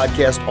find our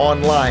podcast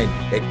online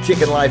at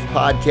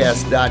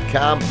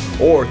kickinlifepodcast.com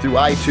or through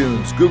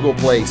iTunes, Google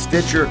Play,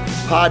 Stitcher,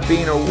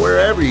 Podbean, or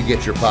wherever you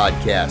get your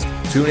podcast.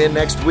 Tune in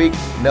next week.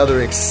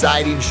 Another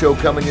exciting show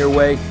coming your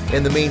way.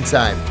 In the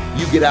meantime,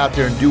 you get out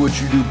there and do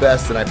what you do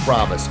best, and I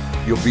promise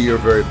you'll be your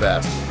very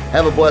best.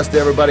 Have a blessed day,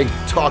 everybody.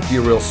 Talk to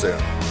you real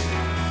soon.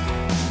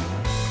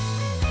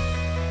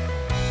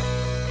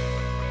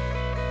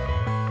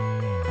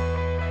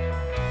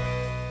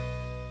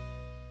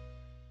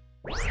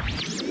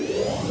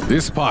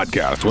 This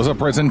podcast was a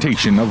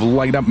presentation of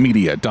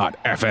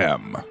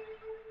LightUpMedia.fm.